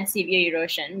Angulana had severe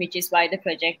erosion, which is why the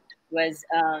project was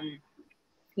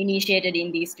initiated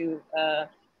in these two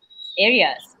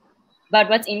areas. But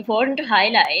what's important to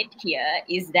highlight here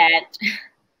is that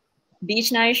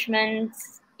beach nourishment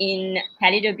in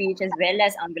Calido Beach as well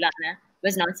as Angulana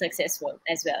was not successful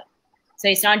as well. So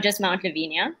it's not just Mount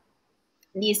Lavinia.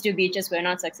 These two beaches were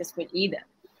not successful either.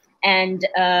 And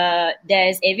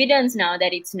there's evidence now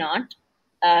that it's not.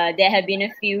 There have been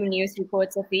a few news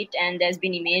reports of it, and there's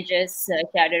been images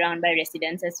shared around by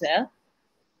residents as well.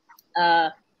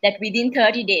 That within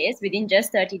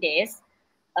just 30 days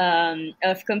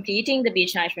of completing the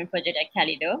beach nourishment project at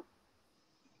Calido,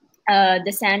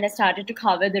 the sand has started to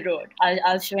cover the road.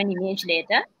 I'll show an image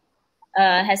later.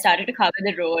 Has started to cover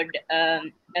the road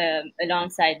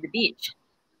alongside the beach.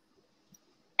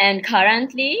 And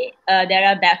currently, there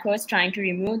are backhoes trying to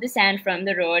remove the sand from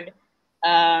the road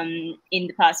in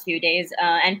the past few days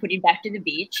and put it back to the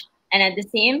beach. And at the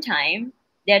same time,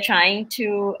 they're trying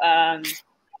to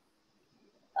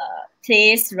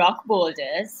place rock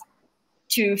boulders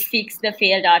to fix the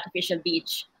failed artificial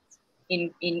beach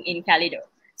in Calido.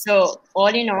 So all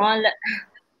in all,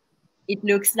 it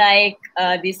looks like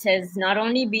this has not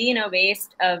only been a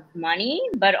waste of money,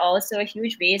 but also a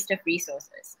huge waste of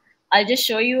resources. I'll just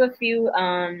show you a few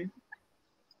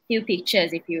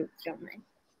pictures if you don't mind.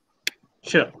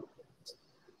 Sure.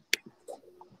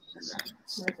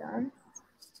 Hold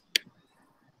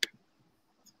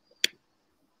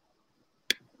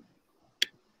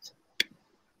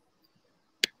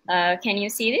on. Can you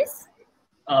see this?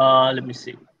 Let me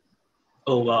see.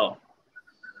 Oh, wow.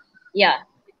 Yeah.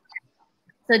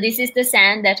 So this is the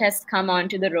sand that has come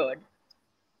onto the road,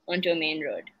 onto a main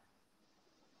road.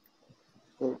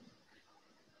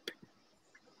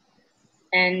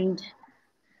 And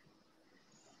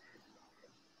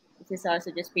this is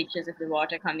also just pictures of the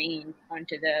water coming in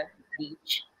onto the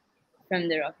beach from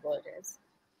the rock boulders.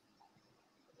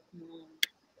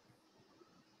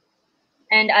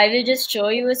 And I will just show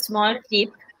you a small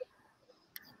clip.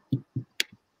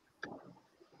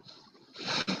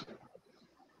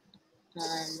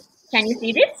 Can you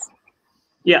see this?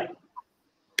 Yeah.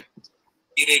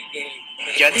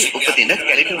 යදි උපදින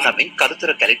කැලිටෝ නමින්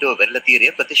කළුතර කැලිටෝ වෙරළ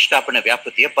තීරයේ ප්‍රතිෂ්ඨාපන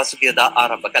ව්‍යාපෘතිය පසුගියදා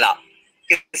ආරම්භ කළා.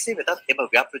 කෙසේ වෙතත් එම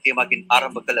ව්‍යාපෘතිය මගින්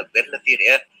ආරම්භ කළ වෙරළ තීරය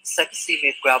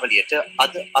සැකසීමේ ක්‍රියාවලියට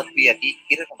අද අත්විය ඇති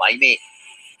ඉරණමයි මේ.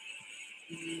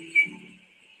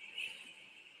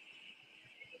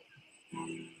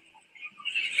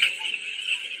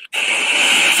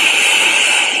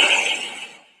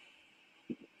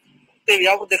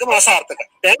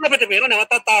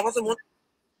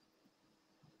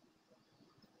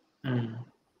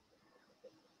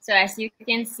 So as you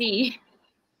can see,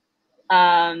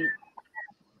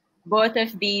 both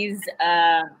of these,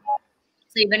 so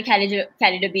even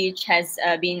Calido Beach has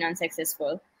been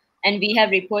unsuccessful. And we have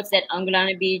reports that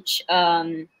Angulana Beach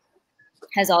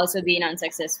has also been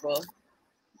unsuccessful.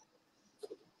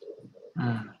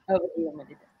 Over to you,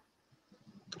 Madhita.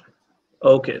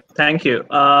 Okay, thank you.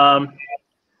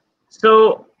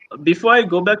 So before I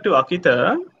go back to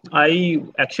Akita, I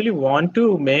actually want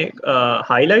to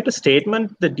highlight a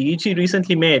statement the DG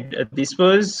recently made. This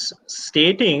was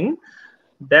stating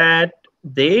that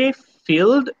they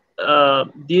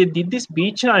did this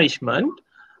beach nourishment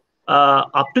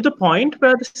up to the point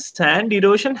where the sand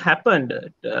erosion happened.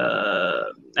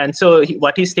 And so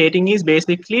what he's stating is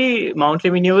basically Mount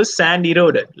Lavinia was sand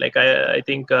eroded. Like I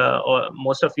think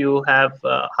most of you have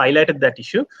highlighted that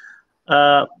issue.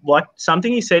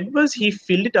 Something he said was he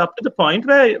filled it up to the point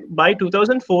where by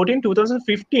 2014,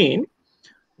 2015,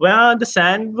 where the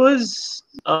sand was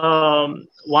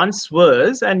once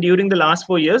was, and during the last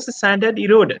 4 years, the sand had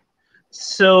eroded.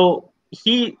 So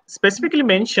he specifically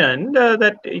mentioned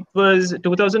that it was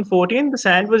 2014, the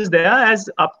sand was there as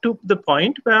up to the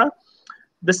point where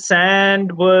the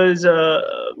sand was,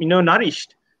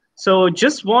 nourished. So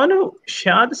just want to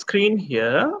share the screen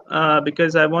here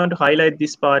because I want to highlight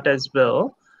this part as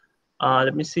well.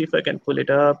 Let me see if I can pull it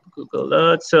up, Google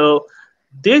Earth. So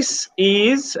this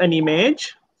is an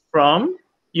image from,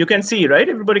 you can see, right?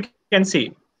 Everybody can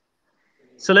see.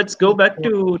 So let's go back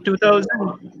to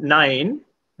 2009,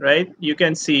 right? You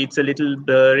can see it's a little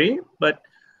blurry, but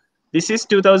this is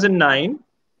 2009.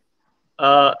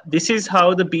 This is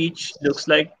how the beach looked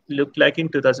like in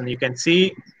 2000. You can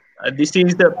see this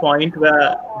is the point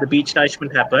where the beach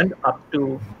nourishment happened up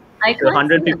to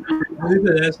 150.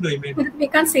 There's no image. We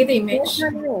can't see the image.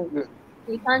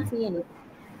 We can't see anything.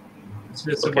 It's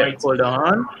just Okay, hold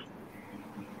on.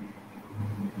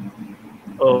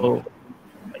 Oh,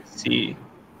 I see.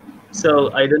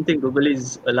 So I don't think Google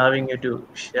is allowing you to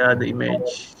share the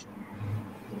image.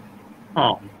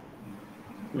 Oh,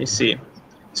 let me see.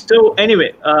 So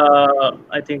anyway,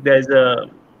 I think there's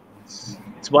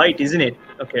it's white, isn't it?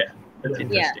 Okay, that's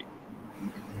interesting.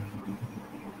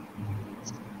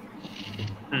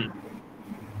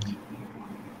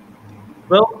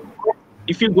 Well,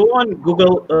 if you go on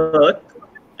Google Earth,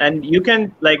 and you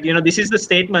can, like, this is the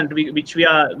statement which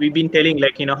we've been telling,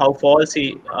 like, how false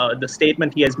the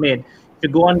statement he has made. If you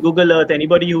go on Google Earth,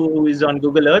 anybody who is on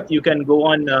Google Earth, you can go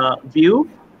on view,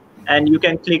 and you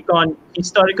can click on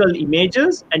historical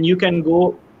images, and you can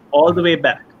go all the way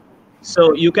back.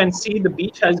 So you can see the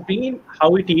beach has been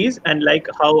how it is, and like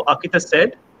how Akita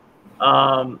said,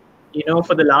 for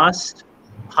the last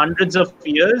hundreds of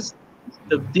years,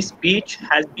 this beach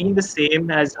has been the same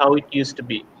as how it used to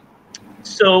be.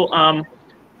 So,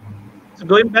 so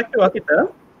going back to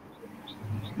Akita,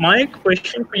 my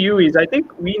question for you is, I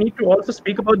think we need to also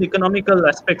speak about the economical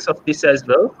aspects of this as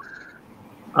well.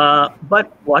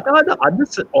 But what are the other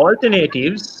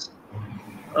alternatives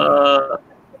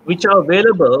which are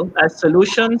available as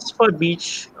solutions for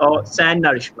beach or sand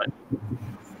nourishment?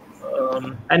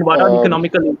 And what are the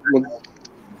economical impacts?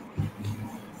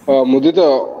 Mudita,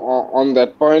 on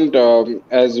that point,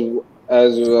 as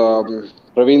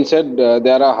Praveen said,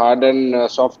 there are hard and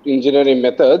soft engineering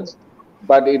methods,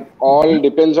 but it all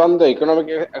depends on the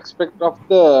economic aspect of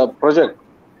the project,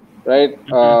 right?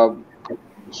 Or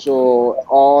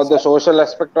the social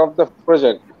aspect of the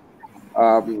project.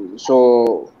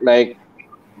 So, like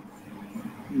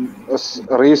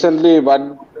recently, what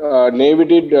Navy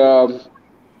did,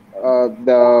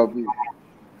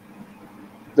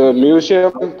 the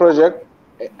museum project,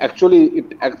 actually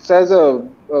it acts as a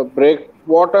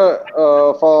breakwater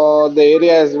for the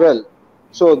area as well.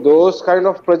 So those kind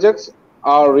of projects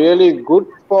are really good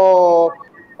for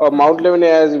Mount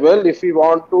Lavinia as well. If we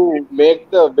want to make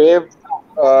the wave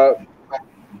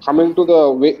coming to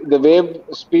the wave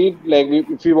speed, like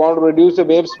if we want to reduce the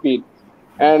wave speed,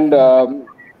 and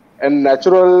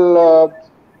natural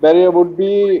barrier would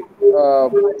be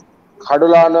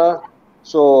Khadulana.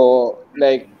 So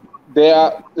like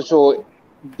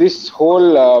this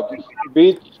whole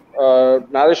beach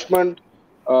nourishment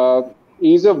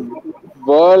is a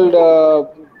world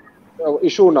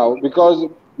issue now, because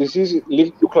this is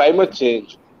linked to climate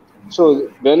change.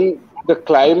 So when the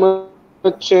climate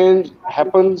change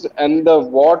happens and the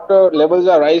water levels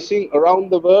are rising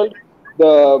around the world,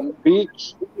 the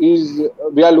beach is,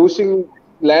 we are losing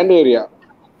land area.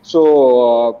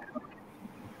 So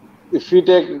if we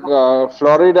take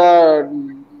Florida,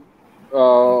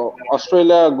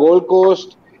 Australia, Gold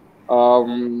Coast,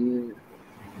 um,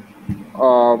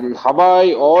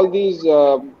 Hawaii, all these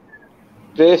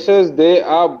places, they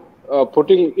are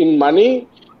putting in money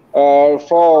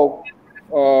for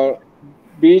uh,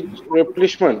 beach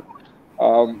replenishment.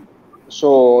 Um,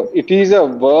 so it is a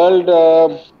world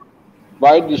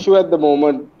wide issue at the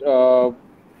moment.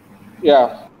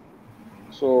 Yeah.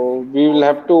 So we will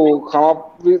have to come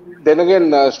up with. Then again,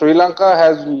 Sri Lanka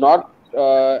has not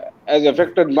as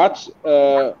affected much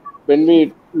when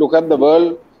we look at the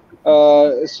world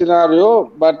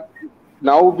scenario, but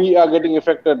now we are getting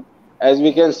affected. As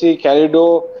we can see,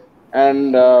 Calido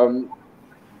and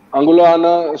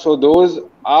Angulana. So those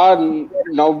are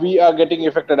now we are getting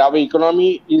affected. Our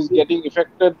economy is getting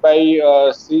affected by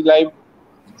sea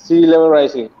level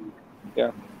rising.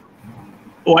 Yeah.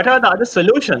 What are the other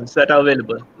solutions that are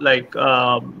available? Like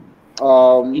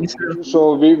instead of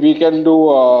So we can do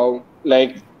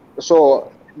like,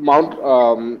 so Mount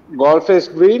Golf Face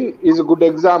Green is a good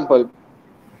example.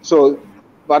 So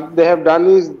what they have done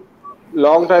is,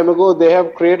 long time ago they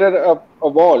have created a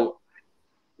wall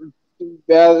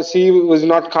where the sea was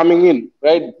not coming in,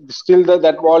 right? Still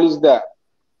that wall is there.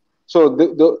 So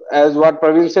as what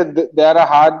Praveen said, there are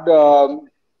hard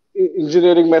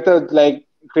engineering methods like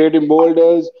creating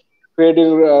boulders,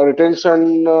 creating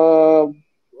retention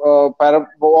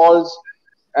walls,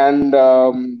 and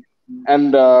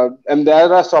and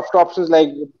there are soft options like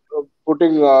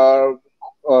putting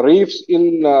reefs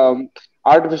in,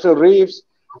 artificial reefs,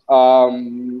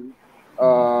 um,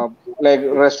 uh, like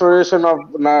restoration of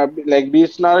like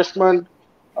beach nourishment,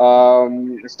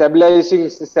 stabilizing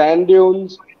sand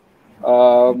dunes.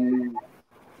 um,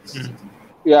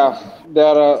 yeah, there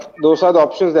are, those are the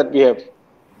options that we have.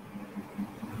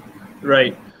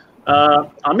 right,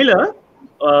 Amila.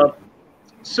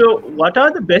 So, what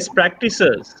are the best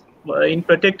practices in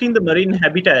protecting the marine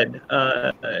habitat,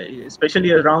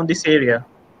 especially around this area?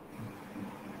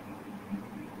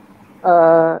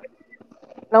 Now,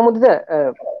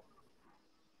 Mudita,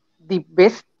 the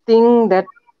best thing that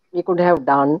we could have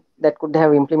done, that could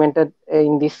have implemented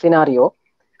in this scenario,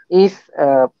 is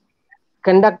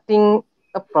conducting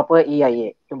a proper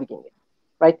EIA to begin with,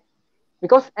 right?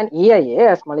 Because an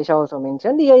EIA, as Malisha also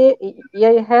mentioned,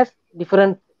 EIA has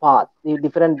different parts, the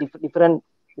different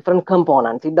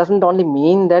components. It doesn't only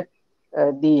mean that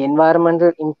the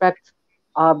environmental impacts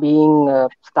are being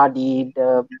studied,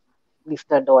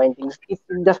 listed, or anything. It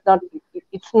does not.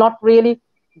 It's not really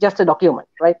just a document,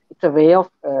 right? It's a way of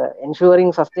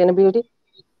ensuring sustainability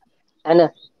and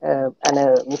a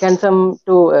mechanism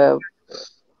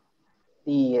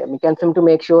to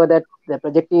make sure that the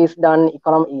project is done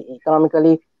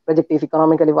economically, project is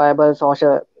economically viable,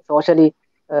 socially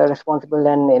responsible,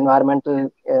 and environmentally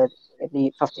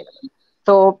sustainable.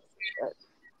 So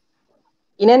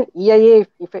in an EIA,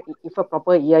 if a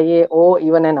proper EIA or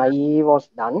even an IE was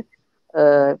done,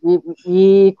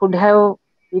 we could have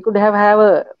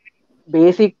a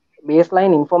basic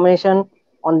baseline information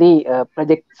on the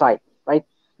project side, right?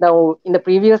 Now in the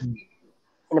previous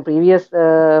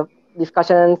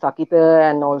discussion, Sakita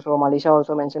and also Malisha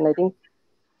also mentioned, I think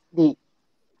the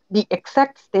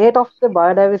exact state of the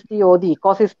biodiversity or the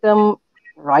ecosystem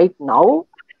right now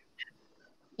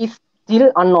is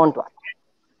still unknown to us,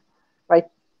 right?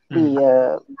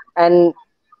 And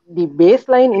the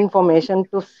baseline information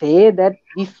to say that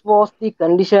this was the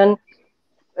condition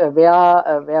where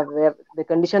the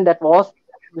condition that was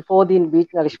before the beach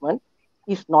nourishment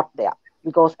is not there,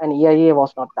 because an EIA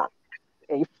was not done.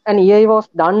 If an EIA was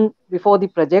done before the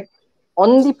project,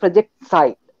 on the project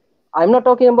side, I'm not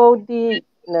talking about the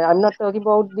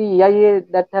EIA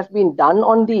that has been done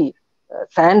on the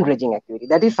sand dredging activity.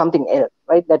 That is something else,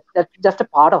 right? That's just a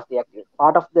part of the activity,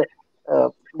 part of the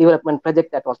development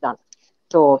project that was done.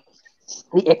 So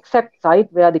the exact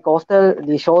site where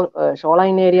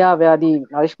shoreline area where the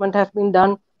nourishment has been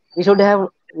done, we should have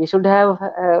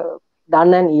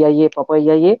done an EIA, proper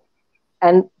EIA,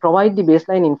 and provide the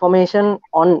baseline information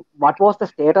on what was the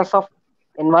status of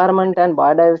environment and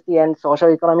biodiversity and social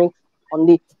economics on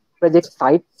the project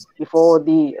site before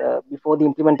the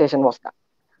implementation was done,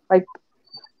 right?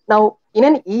 Now in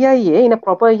an EIA, in a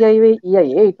proper EIA,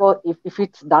 if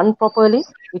it's done properly,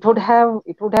 it would have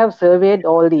surveyed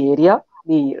all the area,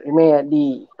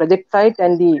 the project site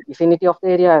and the vicinity of the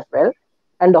area as well,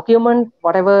 and document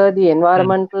whatever the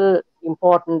environmental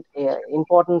important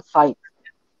sites,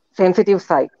 sensitive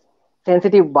sites,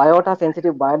 sensitive biota,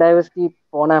 sensitive biodiversity,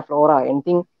 fauna, flora,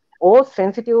 anything, or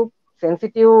sensitive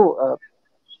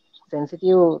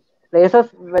sensitive places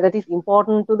where that is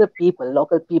important to the people,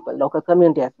 local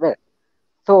community as well.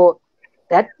 So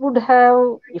that would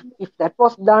have, if that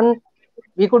was done,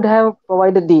 we could have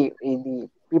provided the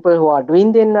people who are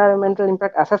doing the environmental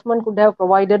impact assessment could have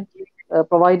provided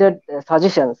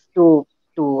suggestions to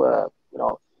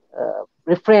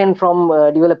refrain from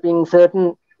developing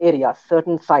certain areas,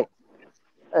 certain sites.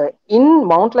 In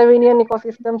Mount Lavinian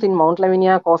ecosystems, in Mount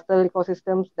Lavinia coastal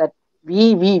ecosystems that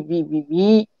we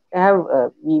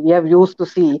have used to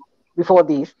see before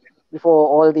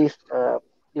all this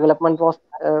development was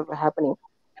happening.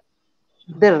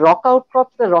 The rock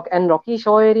outcrops, the rock and rocky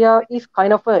shore area is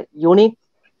kind of a unique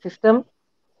system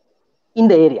in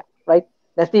the area, right?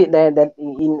 That's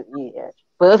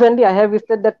personally I have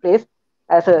visited that place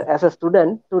as a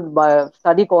student to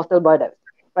study coastal biodiversity,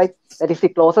 right? That is the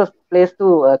closest place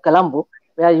to Colombo,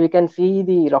 where you can see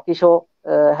the rocky shore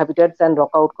habitats and rock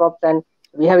outcrops, and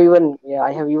I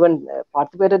have even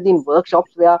participated in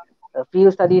workshops where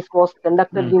field studies was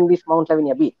conducted in this Mount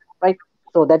Lavinia beach, right?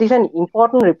 So that is an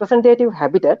important representative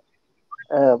habitat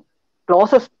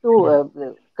closest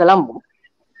to Colombo,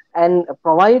 and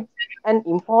provides an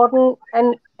important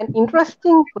and an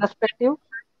interesting perspective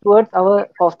towards our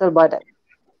coastal biodiversity.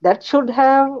 That should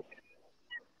have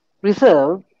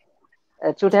preserved,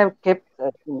 should have kept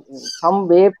in some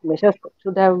way, measures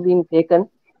should have been taken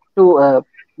to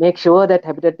make sure that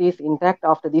habitat is intact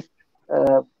after this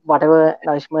whatever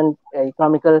nourishment,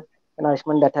 economical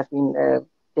nourishment that has been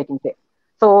taking place.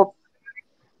 So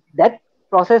that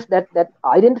process, that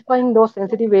identifying those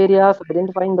sensitive areas,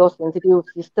 identifying those sensitive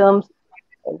systems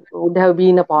would have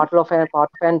been a part of a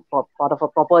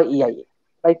proper EIA,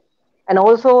 right? And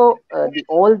also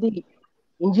all the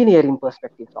engineering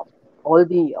perspectives of all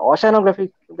the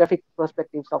oceanographic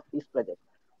perspectives of this project,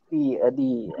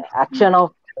 the action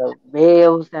of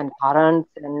waves and currents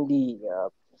and the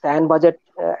sand budget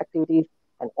activities,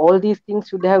 and all these things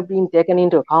should have been taken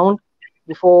into account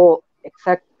before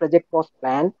exact project was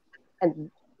planned.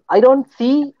 And I don't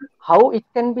see how it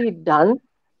can be done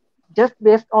just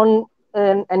based on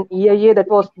an EIA that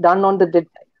was done on the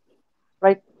deadline,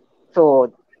 right?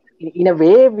 So in a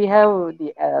way, we have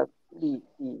the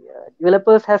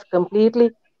developers has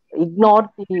completely ignored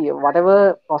the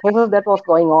whatever processes that was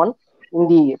going on in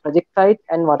the project site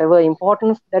and whatever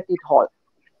importance that it holds.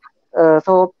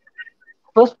 So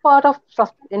first part of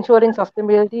ensuring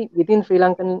sustainability within Sri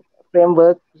Lankan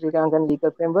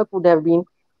legal framework would have been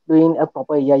doing a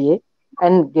proper EIA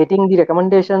and getting the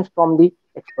recommendations from the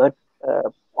expert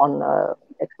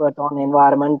on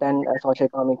environment and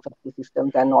socioeconomics of the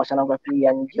systems and oceanography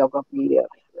and geography,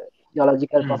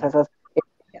 geological processes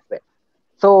as well.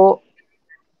 So,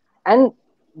 and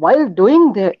while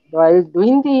doing the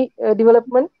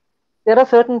development, there are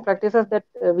certain practices that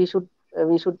we should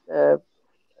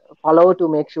follow to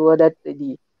make sure that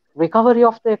the recovery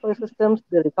of the ecosystems,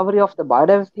 the recovery of the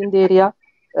biodiversity in the area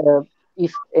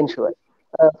is ensured.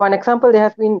 For an example, there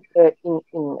has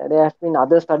been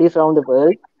other studies around the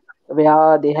world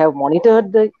where they have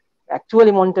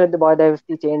actually monitored the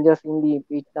biodiversity changes in the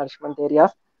beach nourishment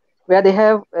areas, where they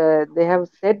have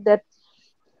said that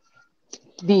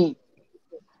the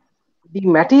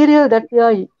material that we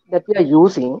are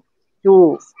using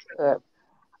to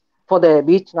for the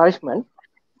beach nourishment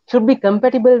should be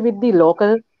compatible with the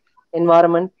local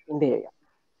environment in the area.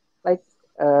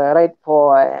 Right.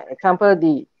 For example,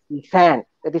 the sand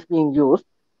that is being used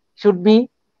should be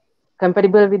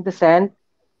compatible with the sand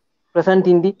present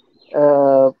in the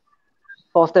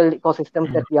coastal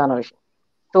ecosystems that we are nourishing.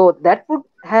 So that would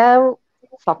have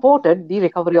supported the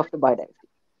recovery of the biodiversity.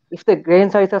 If the grain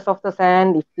sizes of the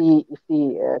sand, if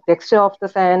the texture of the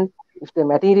sand, if the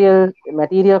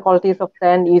material qualities of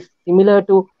sand is similar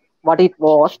to what it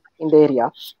was in the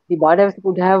area, the biodiversity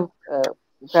would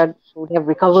have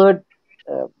recovered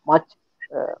much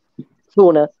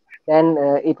sooner than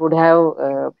it would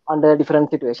have under a different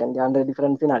situation, under a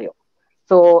different scenario.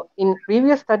 So in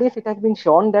previous studies, it has been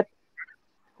shown that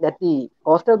the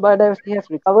coastal biodiversity has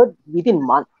recovered within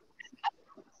months.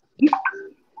 If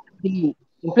the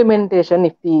implementation,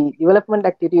 if the development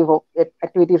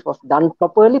activities was done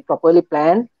properly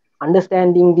planned,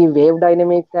 understanding the wave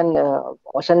dynamics and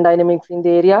ocean dynamics in the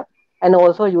area, and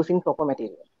also using proper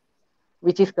material,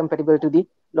 which is compatible to the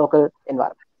local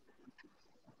environment.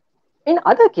 In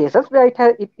other cases where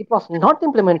it was not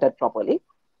implemented properly,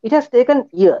 it has taken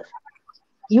years.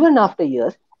 Even after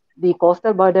years, the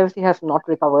coastal biodiversity has not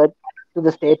recovered to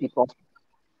the state it was.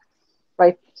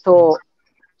 Right. So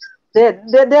there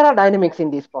are dynamics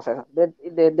in this process. There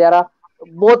are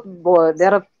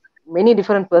there are many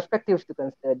different perspectives to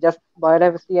consider. Just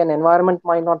biodiversity and environment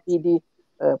might not be the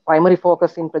primary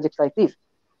focus in projects like this.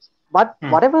 But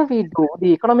whatever we do,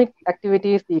 the economic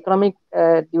activities, the economic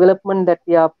development that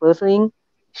we are pursuing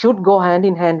should go hand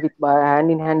in hand with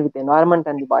the environment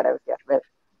and the biodiversity as well.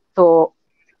 So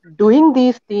doing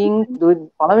these things,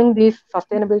 following these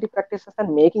sustainability practices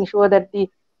and making sure that the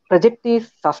project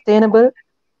is sustainable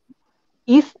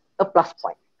is a plus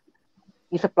point.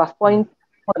 Is a plus point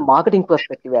from a marketing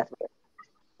perspective as well,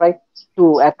 right?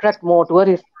 To attract more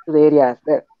tourists to the area as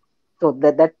well. So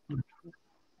that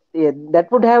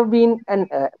would have been an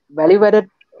value-added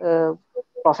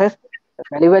process, a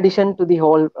value addition to the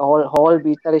whole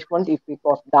beach nourishment if it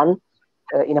was done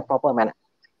in a proper manner.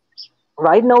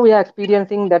 Right now, we are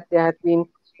experiencing that there has been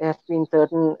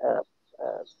certain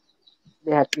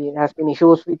has been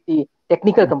issues with the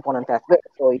technical components as well.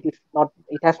 So it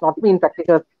has not been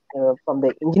practical from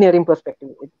the engineering perspective.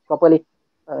 It's properly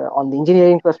on the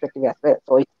engineering perspective as well.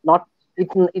 So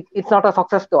it's not a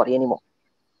success story anymore.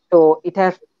 So it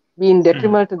has been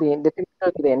detrimental to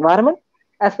the environment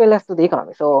as well as to the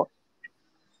economy. So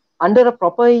under a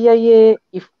proper EIA,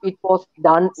 if it was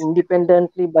done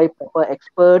independently by proper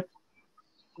experts,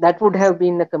 that would have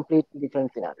been a completely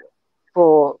different scenario.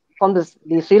 From the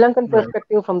Sri Lankan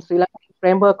perspective, from Sri Lankan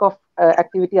framework of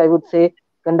activity, I would say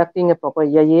conducting a proper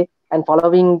EIA and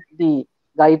following the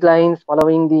guidelines,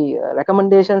 following the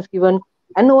recommendations given,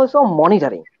 and also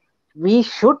monitoring. We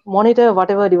should monitor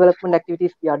whatever development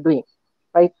activities we are doing,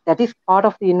 right? That is part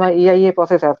of the EIA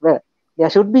process as well. There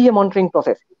should be a monitoring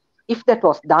process. If that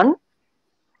was done,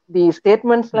 the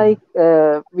statements like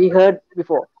we heard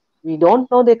before, we don't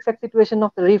know the exact situation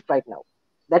of the reef right now.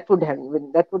 That would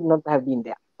not have been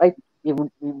there, right? We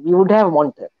would have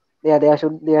monitored. There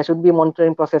should be a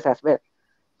monitoring process as well.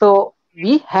 So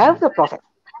we have the process.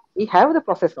 We have the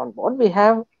process on board. We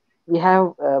have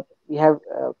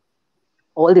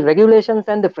all the regulations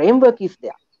and the framework is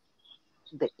there.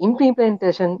 The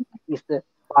implementation is the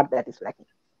part that is lacking.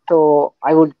 So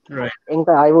I would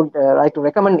like to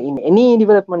recommend in any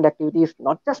development activities,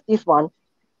 not just this one,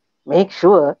 make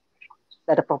sure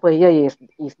that a proper EIA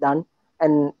is done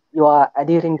and you are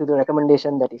adhering to the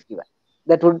recommendation that is given.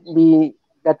 That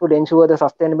would ensure the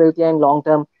sustainability and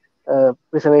long-term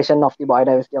preservation of the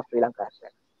biodiversity of Sri Lanka as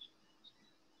well.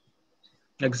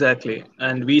 Exactly.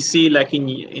 And we see like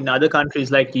in other countries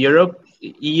like Europe,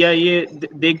 EIA,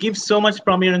 they give so much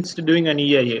prominence to doing an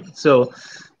EIA. So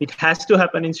it has to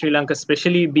happen in Sri Lanka,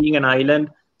 especially being an island,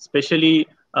 especially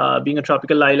being a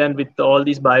tropical island with all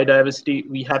this biodiversity.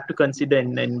 We have to consider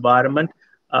an environment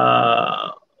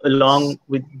along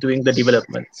with doing the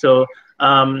development. So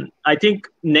I think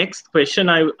next question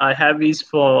I have is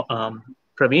for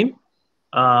Praveen.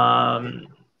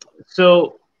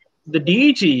 So the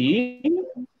DG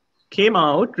came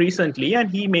out recently and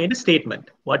he made a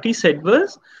statement. What he said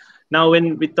was, now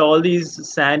with all these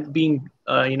sand being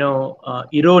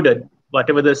eroded,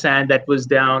 whatever the sand that was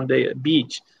down the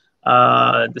beach,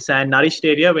 the sand nourished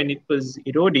area, when it was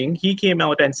eroding, he came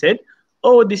out and said,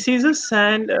 oh, this is a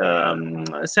sand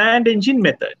engine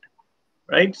method,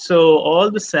 right? So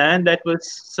all the sand that was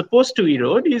supposed to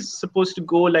erode is supposed to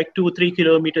go like 2-3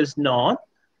 kilometers north,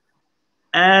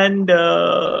 and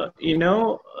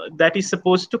that is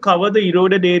supposed to cover the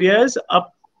eroded areas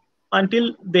up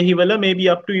until Dehiwala, maybe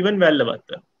up to even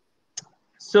Vellavatta.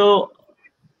 So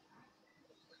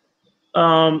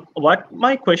what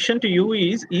my question to you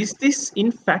is this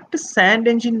in fact a sand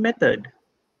engine method?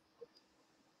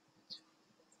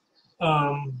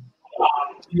 Yeah.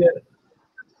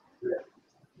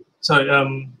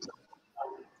 Sorry.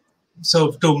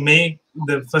 So to make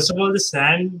first of all, the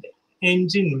sand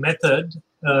engine method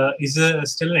is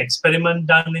still an experiment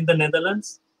done in the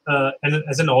Netherlands and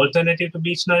as an alternative to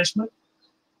beach nourishment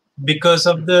because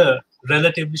of the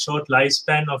relatively short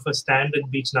lifespan of a standard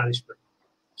beach nourishment.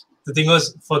 The thing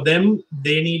was, for them,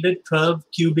 they needed 12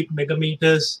 cubic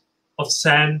megameters of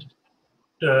sand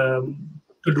to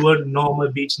do a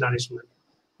normal beach nourishment.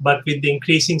 But with the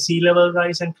increasing sea level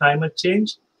rise and climate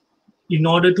change, in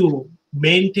order to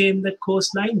maintain that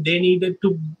coastline, they needed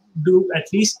to do at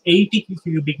least 80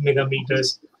 cubic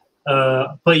megameters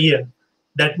per year.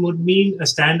 That would mean a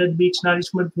standard beach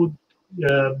nourishment would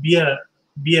be a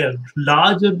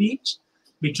larger beach,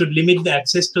 which would limit the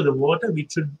access to the water,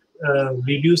 which would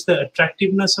reduce the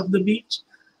attractiveness of the beach,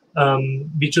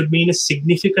 which would mean a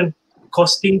significant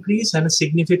cost increase and a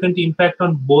significant impact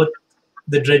on both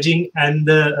the dredging and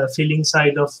the filling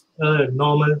side of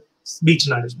normal beach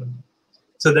nourishment.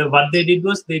 So what they did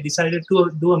was they decided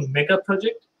to do a mega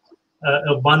project,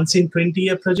 a once in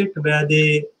 20-year project where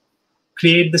they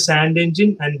create the sand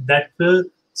engine and that will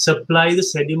supply the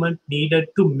sediment needed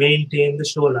to maintain the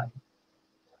shoreline.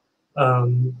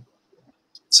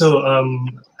 So,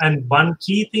 and one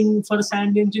key thing for a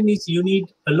sand engine is you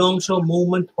need a longshore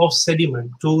movement of sediment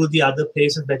to the other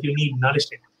places that you need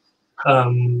nourishing.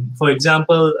 For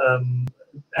example,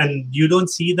 and you don't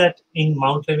see that in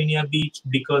Mount Lavinia Beach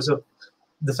because of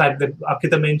the fact that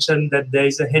Akita mentioned that there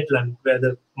is a headland where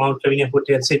the Mount Lavinia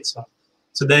Hotel sits on.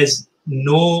 So there is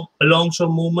no alongshore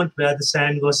movement where the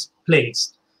sand was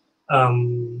placed.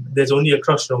 There's only a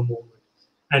cross-shore movement.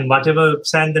 And whatever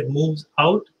sand that moves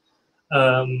out,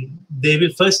 they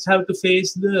will first have to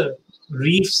face the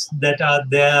reefs that are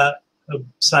there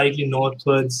slightly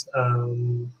northwards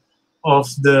of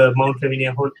the Mount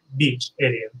Lavinia Beach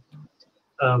area.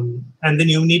 And then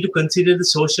you need to consider the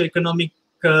socio-economic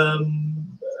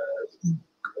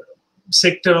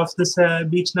sector of this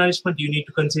beach nourishment. You need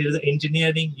to consider the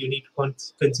engineering. You need to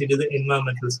consider the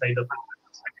environmental side of it.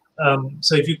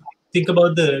 So if you think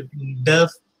about the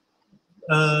DERF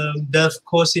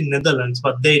course in Netherlands,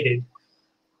 what they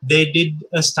did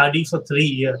a study for 3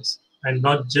 years, and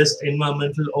not just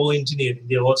environmental or engineering.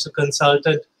 They also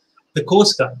consulted the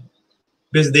Coast Guard,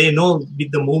 because they know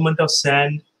with the movement of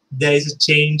sand, there is a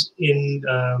change in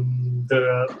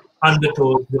the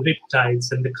undertow, the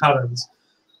riptides, and the currents.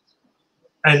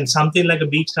 And something like a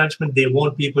beach nourishment, they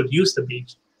want people to use the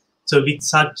beach. So with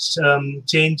such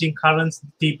changing currents,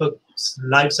 people's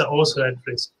lives are also at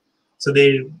risk. So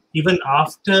they, even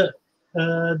after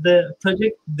the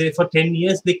project, for 10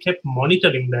 years, they kept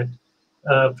monitoring that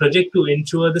project to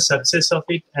ensure the success of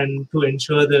it and to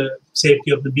ensure the safety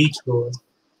of the beach goers.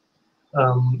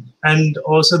 And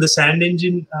also the sand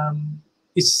engine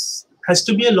has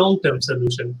to be a long-term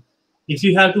solution. If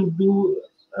you have to do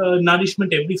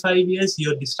nourishment every 5 years,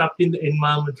 you're disrupting the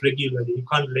environment regularly. You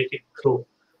can't let it grow.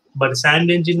 But a sand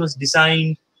engine was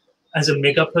designed as a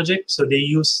mega project. So they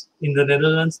use, in the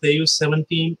Netherlands, they use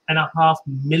 17.5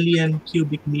 million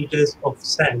cubic meters of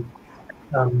sand.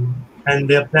 And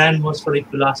their plan was for it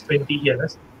to last 20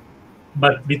 years.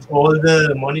 But with all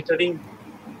the monitoring,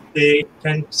 they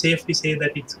can safely say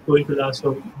that it's going to last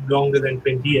for longer than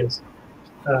 20 years.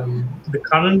 The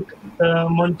current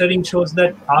monitoring shows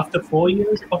that after 4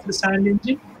 years of the sand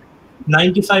engine,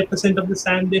 95% of the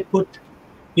sand they put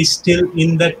is still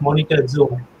in that monitored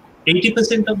zone.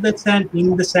 80% of that sand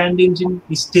in the sand engine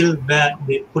is still where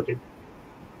they put it.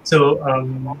 So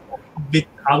with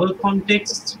our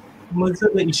context,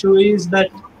 the issue is that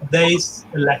there is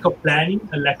a lack of planning,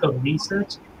 a lack of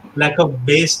research, lack of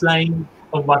baseline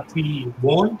of what we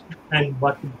want and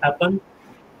what will happen.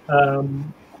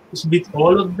 So with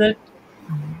all of that,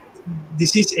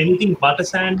 this is anything but a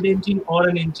sand engine or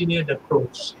an engineered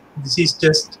approach. This is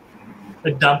just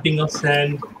a dumping of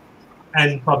sand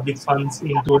and public funds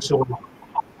into a shoulder.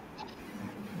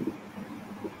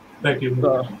 Thank you.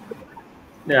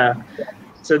 Yeah,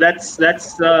 so that's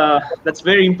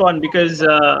very important, because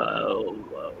the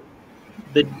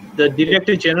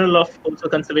Director General of Coastal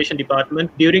Conservation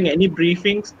Department, during any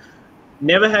briefings,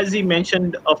 never has he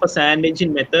mentioned of a sand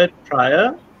engine method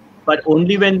prior, but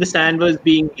only when the sand was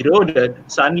being eroded,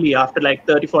 suddenly after like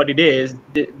 30-40 days,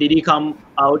 did he come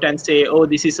out and say, oh,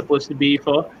 this is supposed to be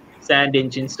for sand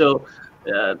engine. So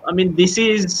I mean, this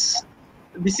is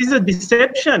a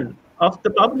deception of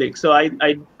the public. So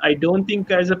I don't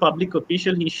think as a public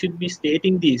official he should be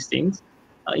stating these things.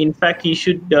 In fact, he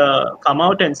should come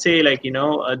out and say, like,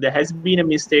 there has been a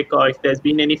mistake, or if there's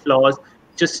been any flaws,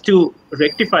 just to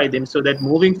rectify them, so that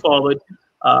moving forward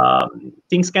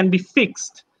things can be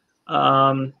fixed.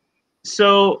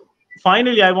 So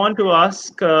finally, I want to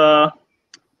ask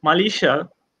Malisha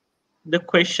the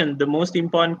question, the most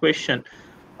important question.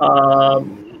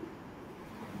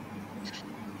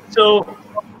 So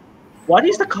what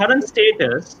is the current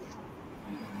status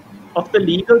of the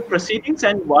legal proceedings,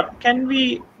 and what can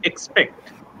we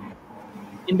expect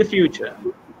in the future?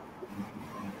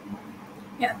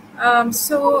 Yeah.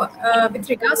 So with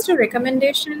regards to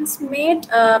recommendations made,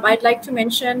 I'd like to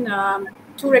mention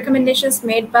 2 recommendations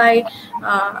made by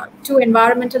 2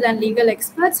 environmental and legal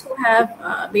experts who have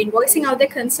been voicing out their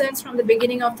concerns from the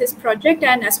beginning of this project,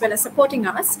 and as well as supporting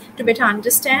us to better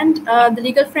understand the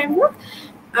legal framework.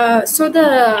 So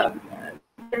the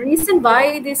reason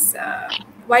why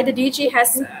why the DG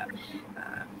has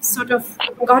sort of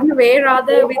gotten away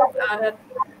rather with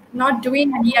not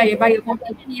doing an EIA, by avoiding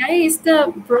an EIA, is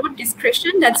the broad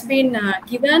discretion that's been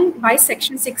given by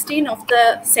Section 16 of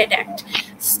the said Act.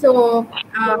 So,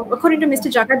 according to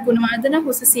Mr. Jagat Gunawardena,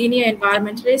 who's a senior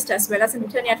environmentalist as well as an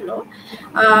attorney at law,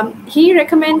 he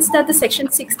recommends that the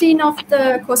Section 16 of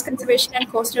the Coast Conservation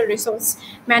and Coastal Resource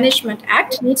Management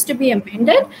Act needs to be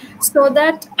amended, so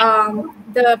that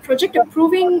the project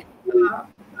approving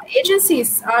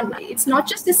agencies, it's not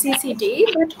just the CCD,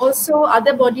 but also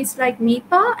other bodies like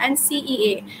MIPA and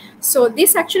CEA. So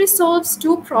this actually solves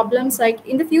two problems. Like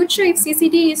in the future, if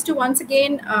CCD is to once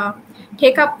again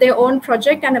take up their own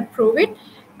project and approve it,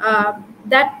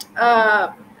 that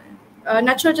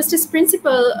natural justice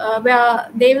principle where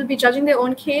they will be judging their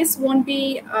own case won't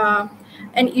be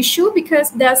an issue,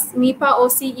 because there's MIPA or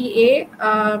CEA,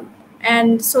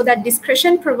 and so that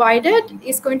discretion provided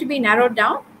is going to be narrowed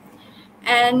down.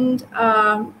 And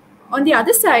on the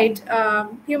other side,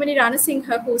 Humani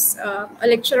Ranasinghe, who's a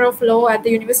lecturer of law at the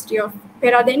University of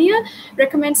Peradeniya,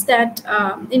 recommends that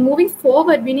in moving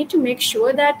forward, we need to make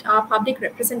sure that our public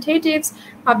representatives,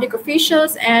 public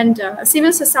officials, and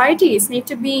civil societies need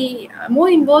to be more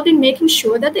involved in making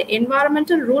sure that the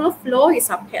environmental rule of law is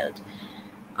upheld.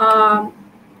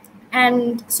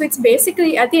 And so it's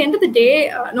basically, at the end of the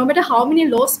day, no matter how many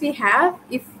laws we have,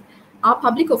 if our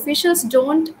public officials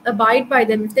don't abide by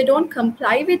them, if they don't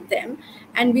comply with them,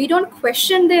 and we don't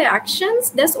question their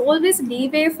actions, there's always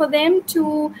leeway for them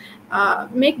to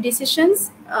make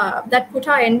decisions that put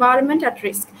our environment at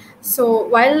risk. So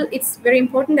while it's very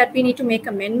important that we need to make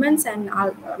amendments and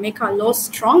make our laws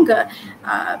stronger,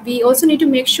 we also need to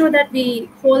make sure that we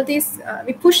hold this,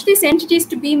 we push these entities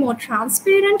to be more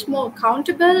transparent, more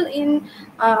accountable in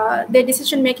their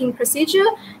decision-making procedure,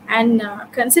 and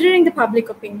considering the public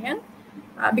opinion.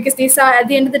 Because these are, at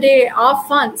the end of the day, our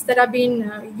funds that are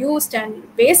being used and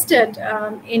wasted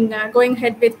in going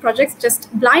ahead with projects,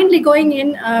 just blindly going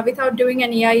in without doing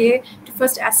an EIA to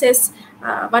first assess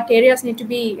what areas need to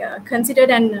be considered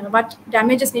and what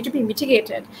damages need to be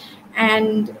mitigated.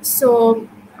 And so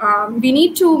we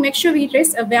need to make sure we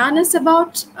raise awareness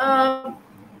about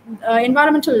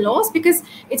environmental laws, because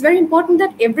it's very important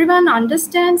that everyone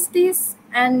understands this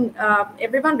and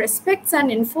everyone respects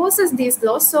and enforces these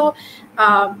laws, so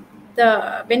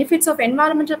the benefits of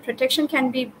environmental protection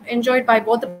can be enjoyed by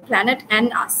both the planet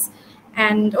and us.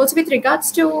 And also with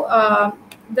regards to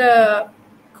the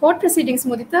court proceedings,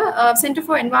 Mudita, Center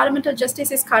for Environmental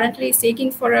Justice is currently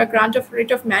seeking for a grant of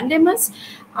writ of mandamus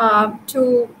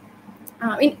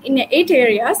in 8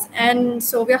 areas. And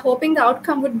so we are hoping the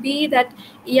outcome would be that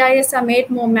EIS are made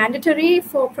more mandatory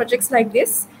for projects like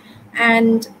this,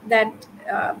 and that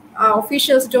our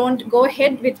officials don't go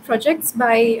ahead with projects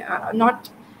by not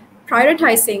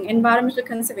prioritizing environmental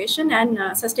conservation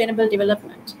and sustainable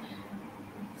development.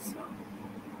 So,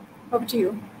 over to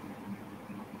you.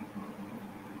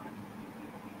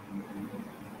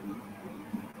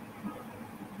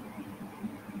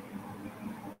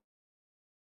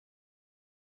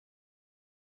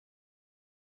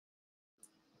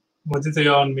 Mudita,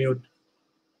 you're on mute.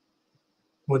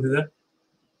 Mudita?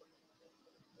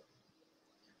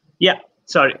 Yeah,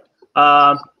 sorry.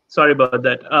 Sorry about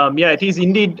that. Yeah, it is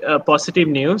indeed positive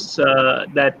news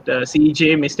that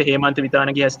CEJ, Mr. Hemantha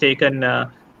Wittanagi, has taken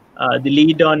the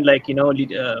lead on, like,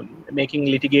 making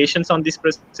litigations on this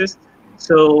process.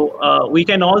 So we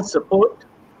can all support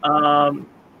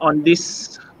on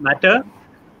this matter.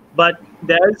 But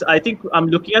there's, I think I'm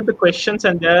looking at the questions,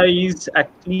 and there is at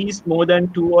least more than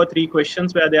 2 or 3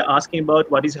 questions where they're asking about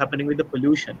what is happening with the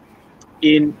pollution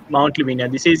in Mount Lavinia.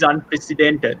 This is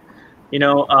unprecedented,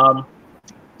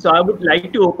 so I would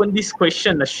like to open this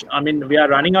question. I mean, we are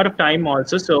running out of time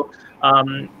also. So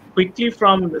quickly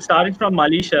starting from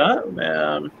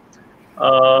Malisha,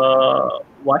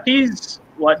 what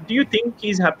do you think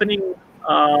is happening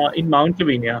in Mount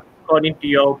Lavinia, according to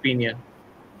your opinion?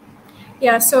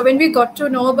 Yeah, so when we got to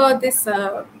know about this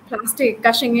plastic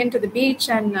gushing into the beach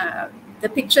and the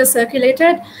picture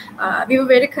circulated, we were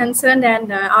very concerned,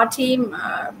 and our team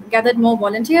gathered more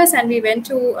volunteers, and we went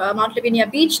to Mount Lavinia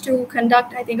Beach to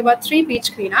conduct, I think, about 3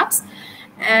 beach cleanups.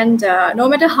 And no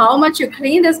matter how much you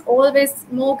clean, there's always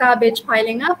more garbage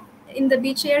piling up in the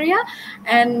beach area.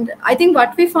 And I think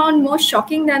what we found more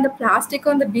shocking than the plastic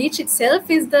on the beach itself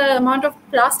is the amount of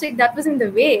plastic that was in the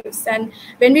waves. And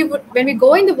when we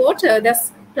go in the water,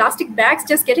 there's plastic bags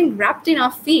just getting wrapped in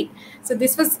our feet. So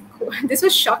this was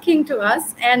shocking to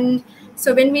us. And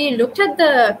so when we looked at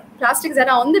the plastics that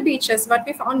are on the beaches, what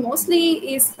we found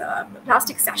mostly is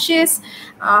plastic sachets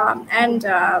and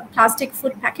plastic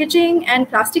food packaging and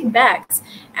plastic bags.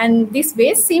 And this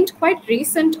waste seemed quite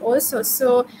recent also.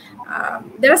 So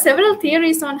there are several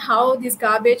theories on how this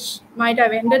garbage might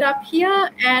have ended up here.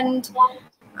 And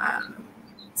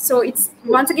so it's,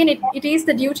 once again, it is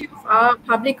the duty of our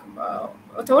public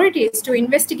authorities to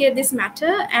investigate this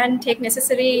matter and take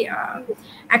necessary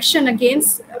action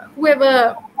against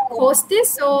whoever caused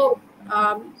this, so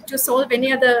to solve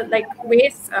any other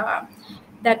ways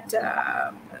that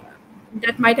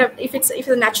that might have, if it's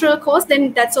a natural cause,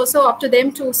 then that's also up to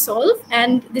them to solve.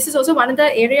 And this is also one of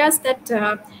the areas that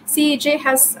CEJ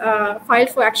has filed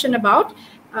for action about,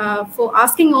 for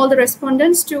asking all the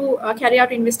respondents to carry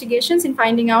out investigations in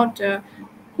finding out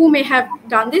who may have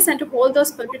done this and to hold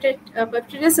those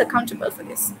perpetrators accountable for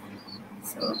this.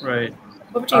 So, right.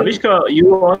 Over to you. Avishka,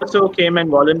 you also came and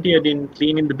volunteered in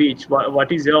cleaning the beach.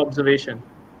 What is your observation?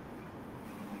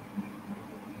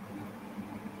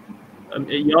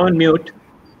 You're on mute.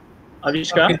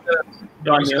 Avishka,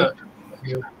 you're on mute.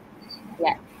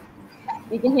 Yeah.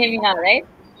 You can hear me now, right?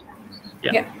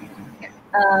 Yeah.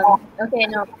 Okay,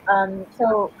 no.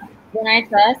 So when I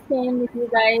first came with you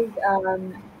guys,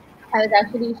 I was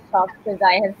actually shocked because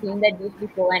I have seen that beach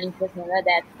before and it was never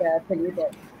that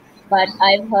polluted. But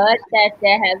I've heard that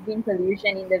there has been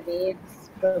pollution in the waves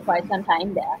for quite some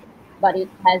time there, but it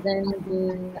hasn't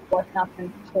been washed up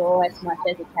on shore as much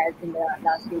as it has in the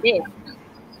last few days.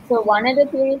 So one of the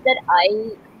theories that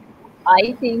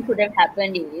I think could have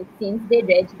happened is, since they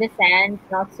dredged the sand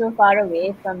not so far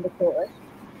away from the coast,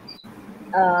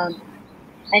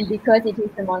 and because it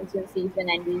is the monsoon season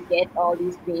and we get all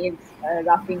these waves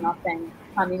roughing up and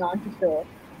coming onto shore,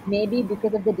 maybe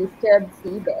because of the disturbed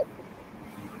seabed,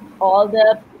 all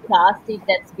the plastic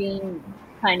that's been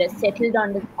kind of settled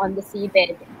on the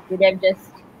seabed would have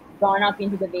just gone up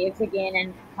into the waves again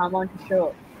and come onto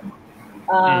shore.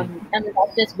 And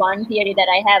that's just one theory that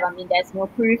I have. I mean, there's no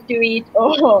proof to it,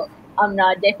 or I'm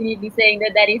not definitely saying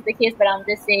that that is the case, but I'm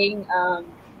just saying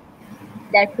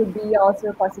that could be also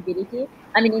a possibility.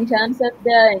 I mean, in terms of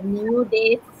the new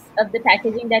dates of the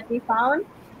packaging that we found,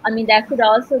 I mean, that could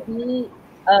also be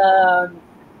I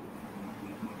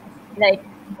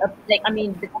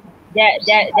mean,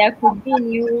 there could be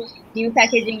new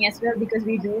packaging as well, because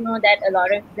we do know that a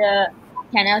lot of the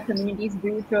canal communities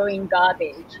do throw in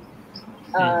garbage,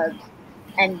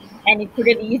 and it could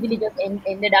have easily just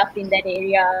ended up in that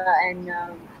area, and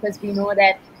because we know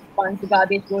that once the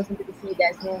garbage goes into the sea,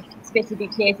 there's no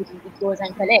specific place it goes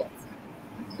and collects.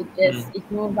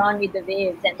 It moves on with the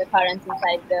waves and the currents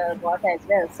inside the water as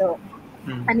well. So,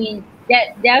 I mean,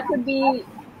 there could be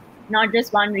not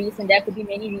just one reason, there could be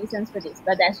many reasons for this,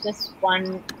 but that's just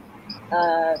one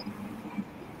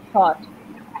thought.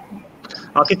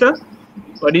 Akita,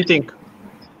 what do you think?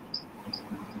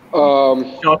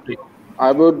 Shortly.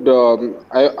 I would.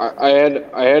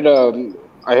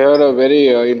 I heard a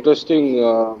very interesting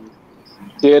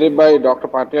theory by Dr.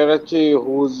 Pattiarachi,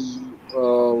 who's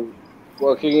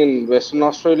working in Western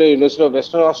Australia, University of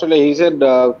Western Australia. He said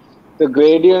the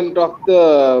gradient of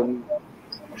the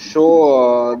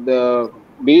shore, the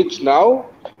beach now,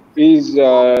 is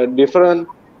different.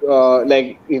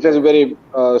 Like it has very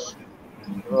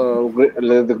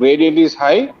the gradient is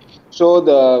high, so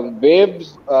the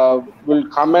waves will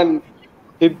come and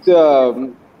hit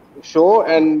the shore,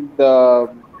 and the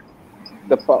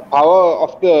power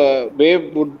of the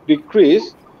wave would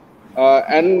decrease,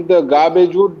 and the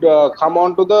garbage would come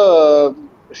onto the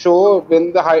shore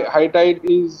when the high tide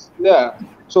is there.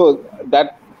 So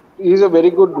that is a very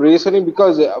good reasoning,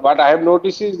 because what I have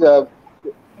noticed is there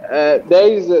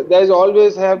is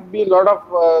always have been a lot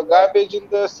of garbage in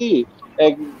the sea.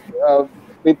 Like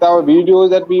with our videos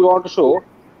that we want to show,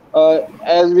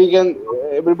 as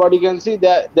everybody can see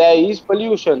that there is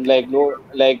pollution.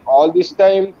 Like all this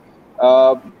time.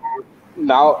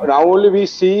 Now only we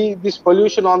see this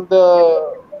pollution on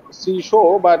the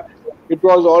seashore, but it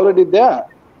was already there.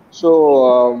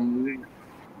 So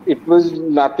it was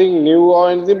nothing new or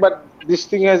anything, but this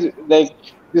thing has, like,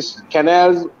 these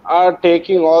canals are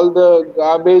taking all the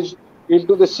garbage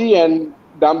into the sea and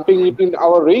dumping it in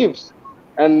our reefs.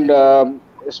 And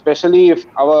especially if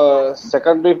our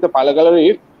second reef, the Palagala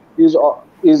reef, is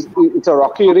it's a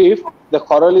rocky reef, the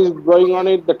coral is growing on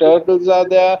it, the turtles are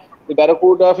there, the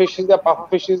barracuda fish is there, puffer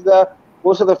fish is there,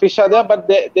 most of the fish are there, but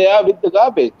they are with the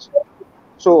garbage.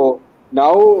 So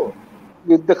now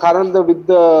with the current, with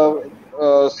the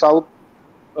south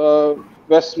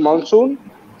west monsoon,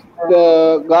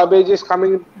 the garbage is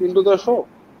coming into the shore.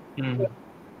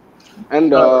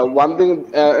 And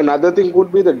another thing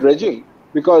could be the dredging,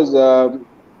 because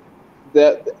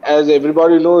as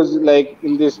everybody knows, like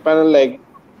in this panel, like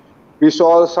we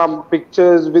saw some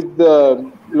pictures with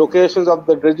the locations of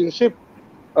the dredging ship.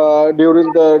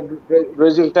 During the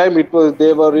dredging time,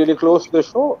 they were really close to the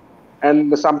shore,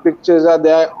 and some pictures are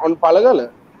there on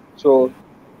Palagala. So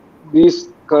these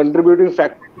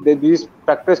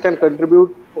factors can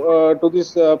contribute to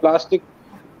this plastic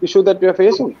issue that we are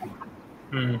facing.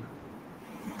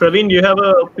 Praveen, do you have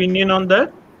an opinion on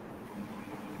that?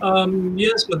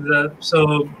 Yes, Mudra.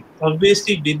 So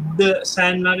obviously with the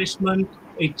sand nourishment,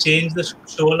 it changed the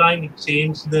shoreline, it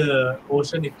changed the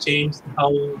ocean, it changed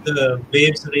how the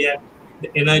waves react, the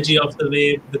energy of the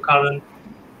wave, the current.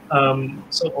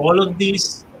 So all of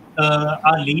these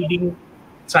are leading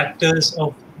factors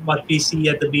of what we see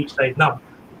at the beach right now.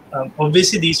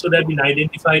 Obviously, these would have been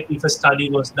identified if a study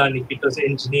was done, if it was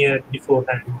engineered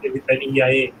beforehand with an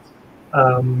EIA.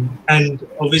 And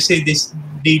obviously, this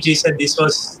DG said this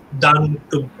was done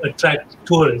to attract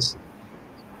tourists.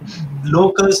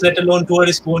 Locals, let alone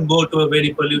tourists, won't go to a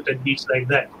very polluted beach like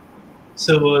that.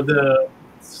 So the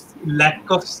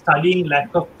lack of studying,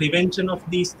 lack of prevention of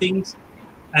these things,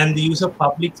 and the use of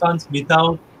public funds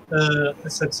without a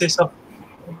success of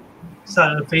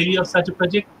failure of such a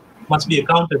project must be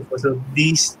accounted for. So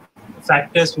these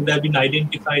factors would have been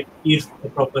identified if a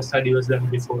proper study was done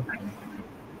beforehand.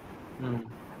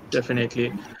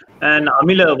 Definitely. And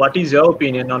Amila, what is your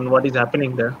opinion on what is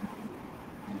happening there?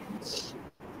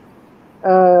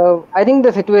 I think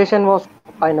the situation was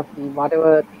kind of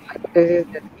whatever hypothesis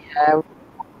that we have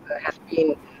has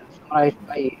been summarized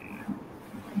by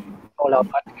all our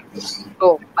participants.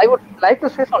 So I would like to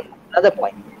say on another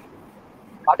point.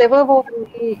 Whatever was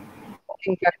the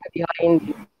causing factor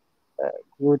behind the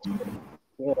huge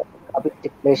garbage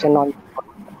circulation on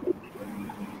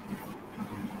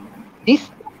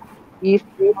this is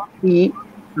the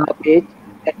garbage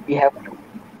that we have produced.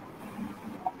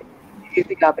 This is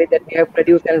the garbage that we have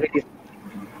produced and released.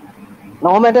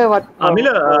 No matter what.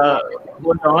 Amila,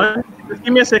 hold on. Just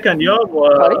give me a second.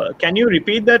 Can you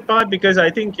repeat that part, because I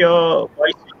think your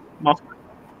voice is muffled.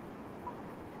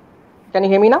 Can you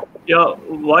hear me now? Your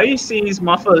voice is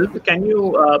muffled. Can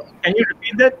you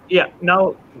repeat that? Yeah.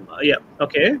 Now. Yeah.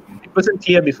 Okay. It wasn't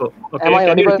clear before. Okay.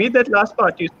 Can you repeat that last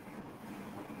part?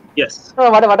 Yes. No,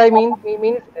 what I means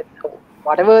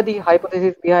whatever the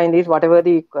hypothesis behind this, whatever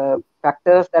the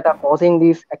factors that are causing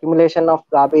this accumulation of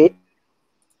garbage,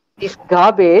 this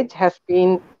garbage has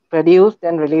been produced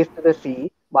and released to the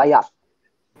sea by us.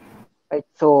 Right.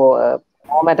 So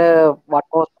no matter what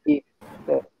was the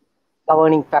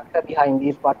governing factor behind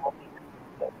this, what was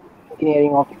the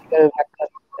engineering or physical factors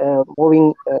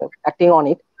acting on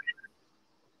it,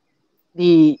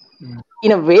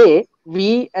 in a way,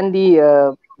 we and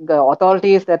the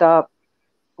authorities that are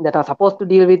supposed to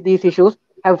deal with these issues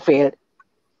have failed.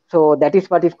 So that is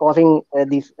what is causing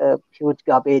this huge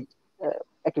garbage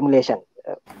accumulation.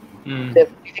 The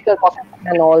physical process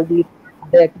and all these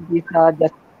activities are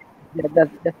just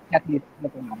catalysts.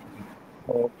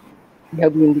 So we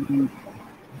have been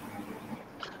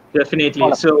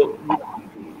definitely. So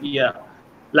yeah,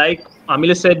 like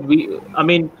Amila said,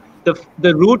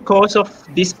 the root cause of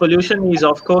this pollution is,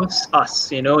 of course,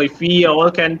 us. If we all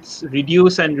can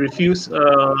reduce and refuse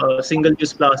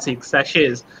single-use plastic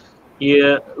sachets,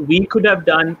 we could have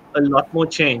done a lot more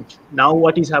change. Now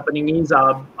what is happening is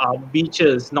our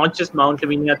beaches, not just Mount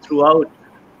Lavinia, throughout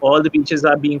all the beaches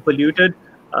are being polluted.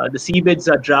 The seabeds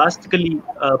are drastically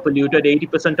polluted.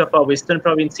 80% of our western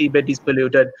province seabed is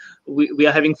polluted. We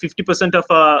are having 50% of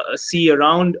our sea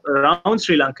around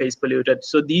Sri Lanka is polluted.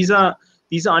 So these are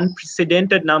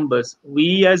unprecedented numbers.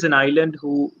 We as an island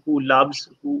who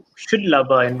should love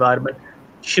our environment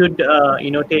should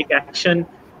take action,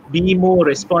 be more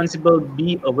responsible,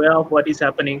 be aware of what is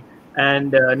happening,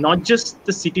 and not just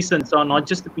the citizens or not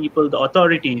just the people, the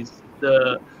authorities,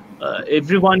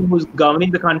 everyone who's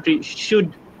governing the country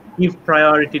should give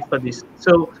priority for this.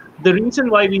 So the reason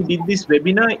why we did this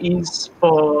webinar is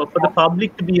for the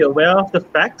public to be aware of the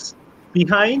facts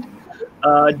behind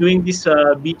doing this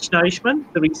beach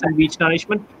nourishment, the recent beach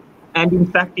nourishment. And in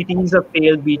fact, it is a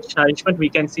failed beach nourishment. We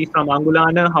can see from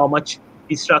Angulana how much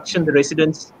destruction the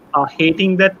residents are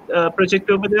hating that project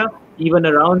over there. Even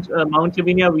around Mount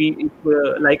Lavinia,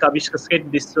 like Avishka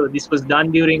said, this was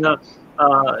done during a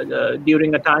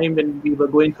time when we were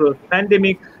going through a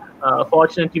pandemic.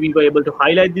 Fortunately, we were able to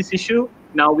highlight this issue.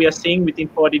 Now we are seeing within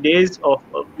 40 days or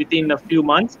within a few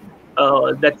months,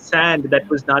 that sand that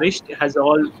was nourished has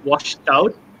all washed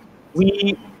out.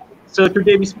 So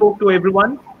today we spoke to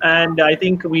everyone, and I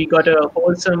think we got a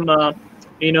wholesome,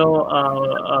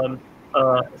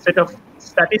 set of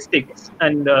statistics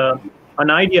and an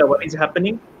idea what is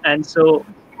happening. And so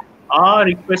our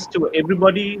request to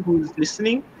everybody who's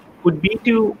listening would be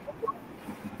to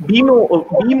be more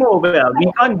aware.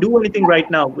 We can't do anything right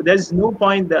now. There's no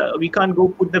point that we can't go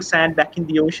put the sand back in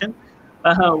the ocean.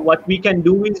 What we can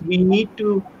do is we need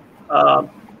to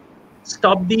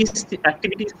stop these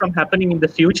activities from happening in the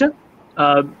future.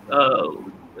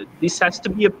 This has to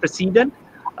be a precedent,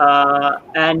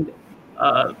 and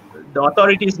the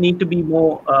authorities need to be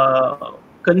more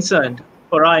concerned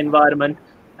for our environment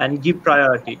and give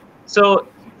priority. So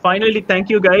finally, thank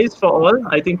you guys for all.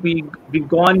 I think we've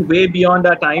gone way beyond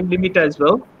our time limit as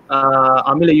well.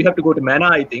 Amila, you have to go to Mana,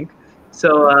 I think.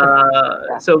 So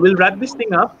so we'll wrap this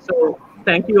thing up. So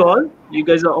thank you all. You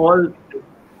guys are all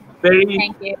very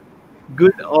Thank you.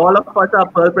 good. All of us are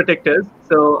pearl protectors.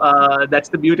 So that's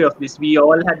the beauty of this. We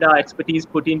all had our expertise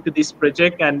put into this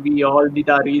project, and we all did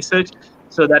our research.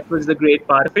 So that was the great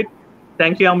part of it.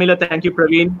 Thank you, Amila. Thank you,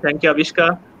 Praveen. Thank you,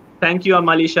 Avishka. Thank you,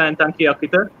 Amalisha, and thank you,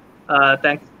 Akita.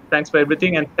 Thanks for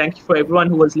everything, and thank you for everyone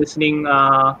who was listening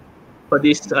for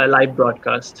this live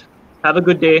broadcast. Have a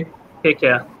good day. Take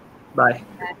care. Bye.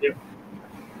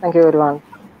 Thank you, everyone.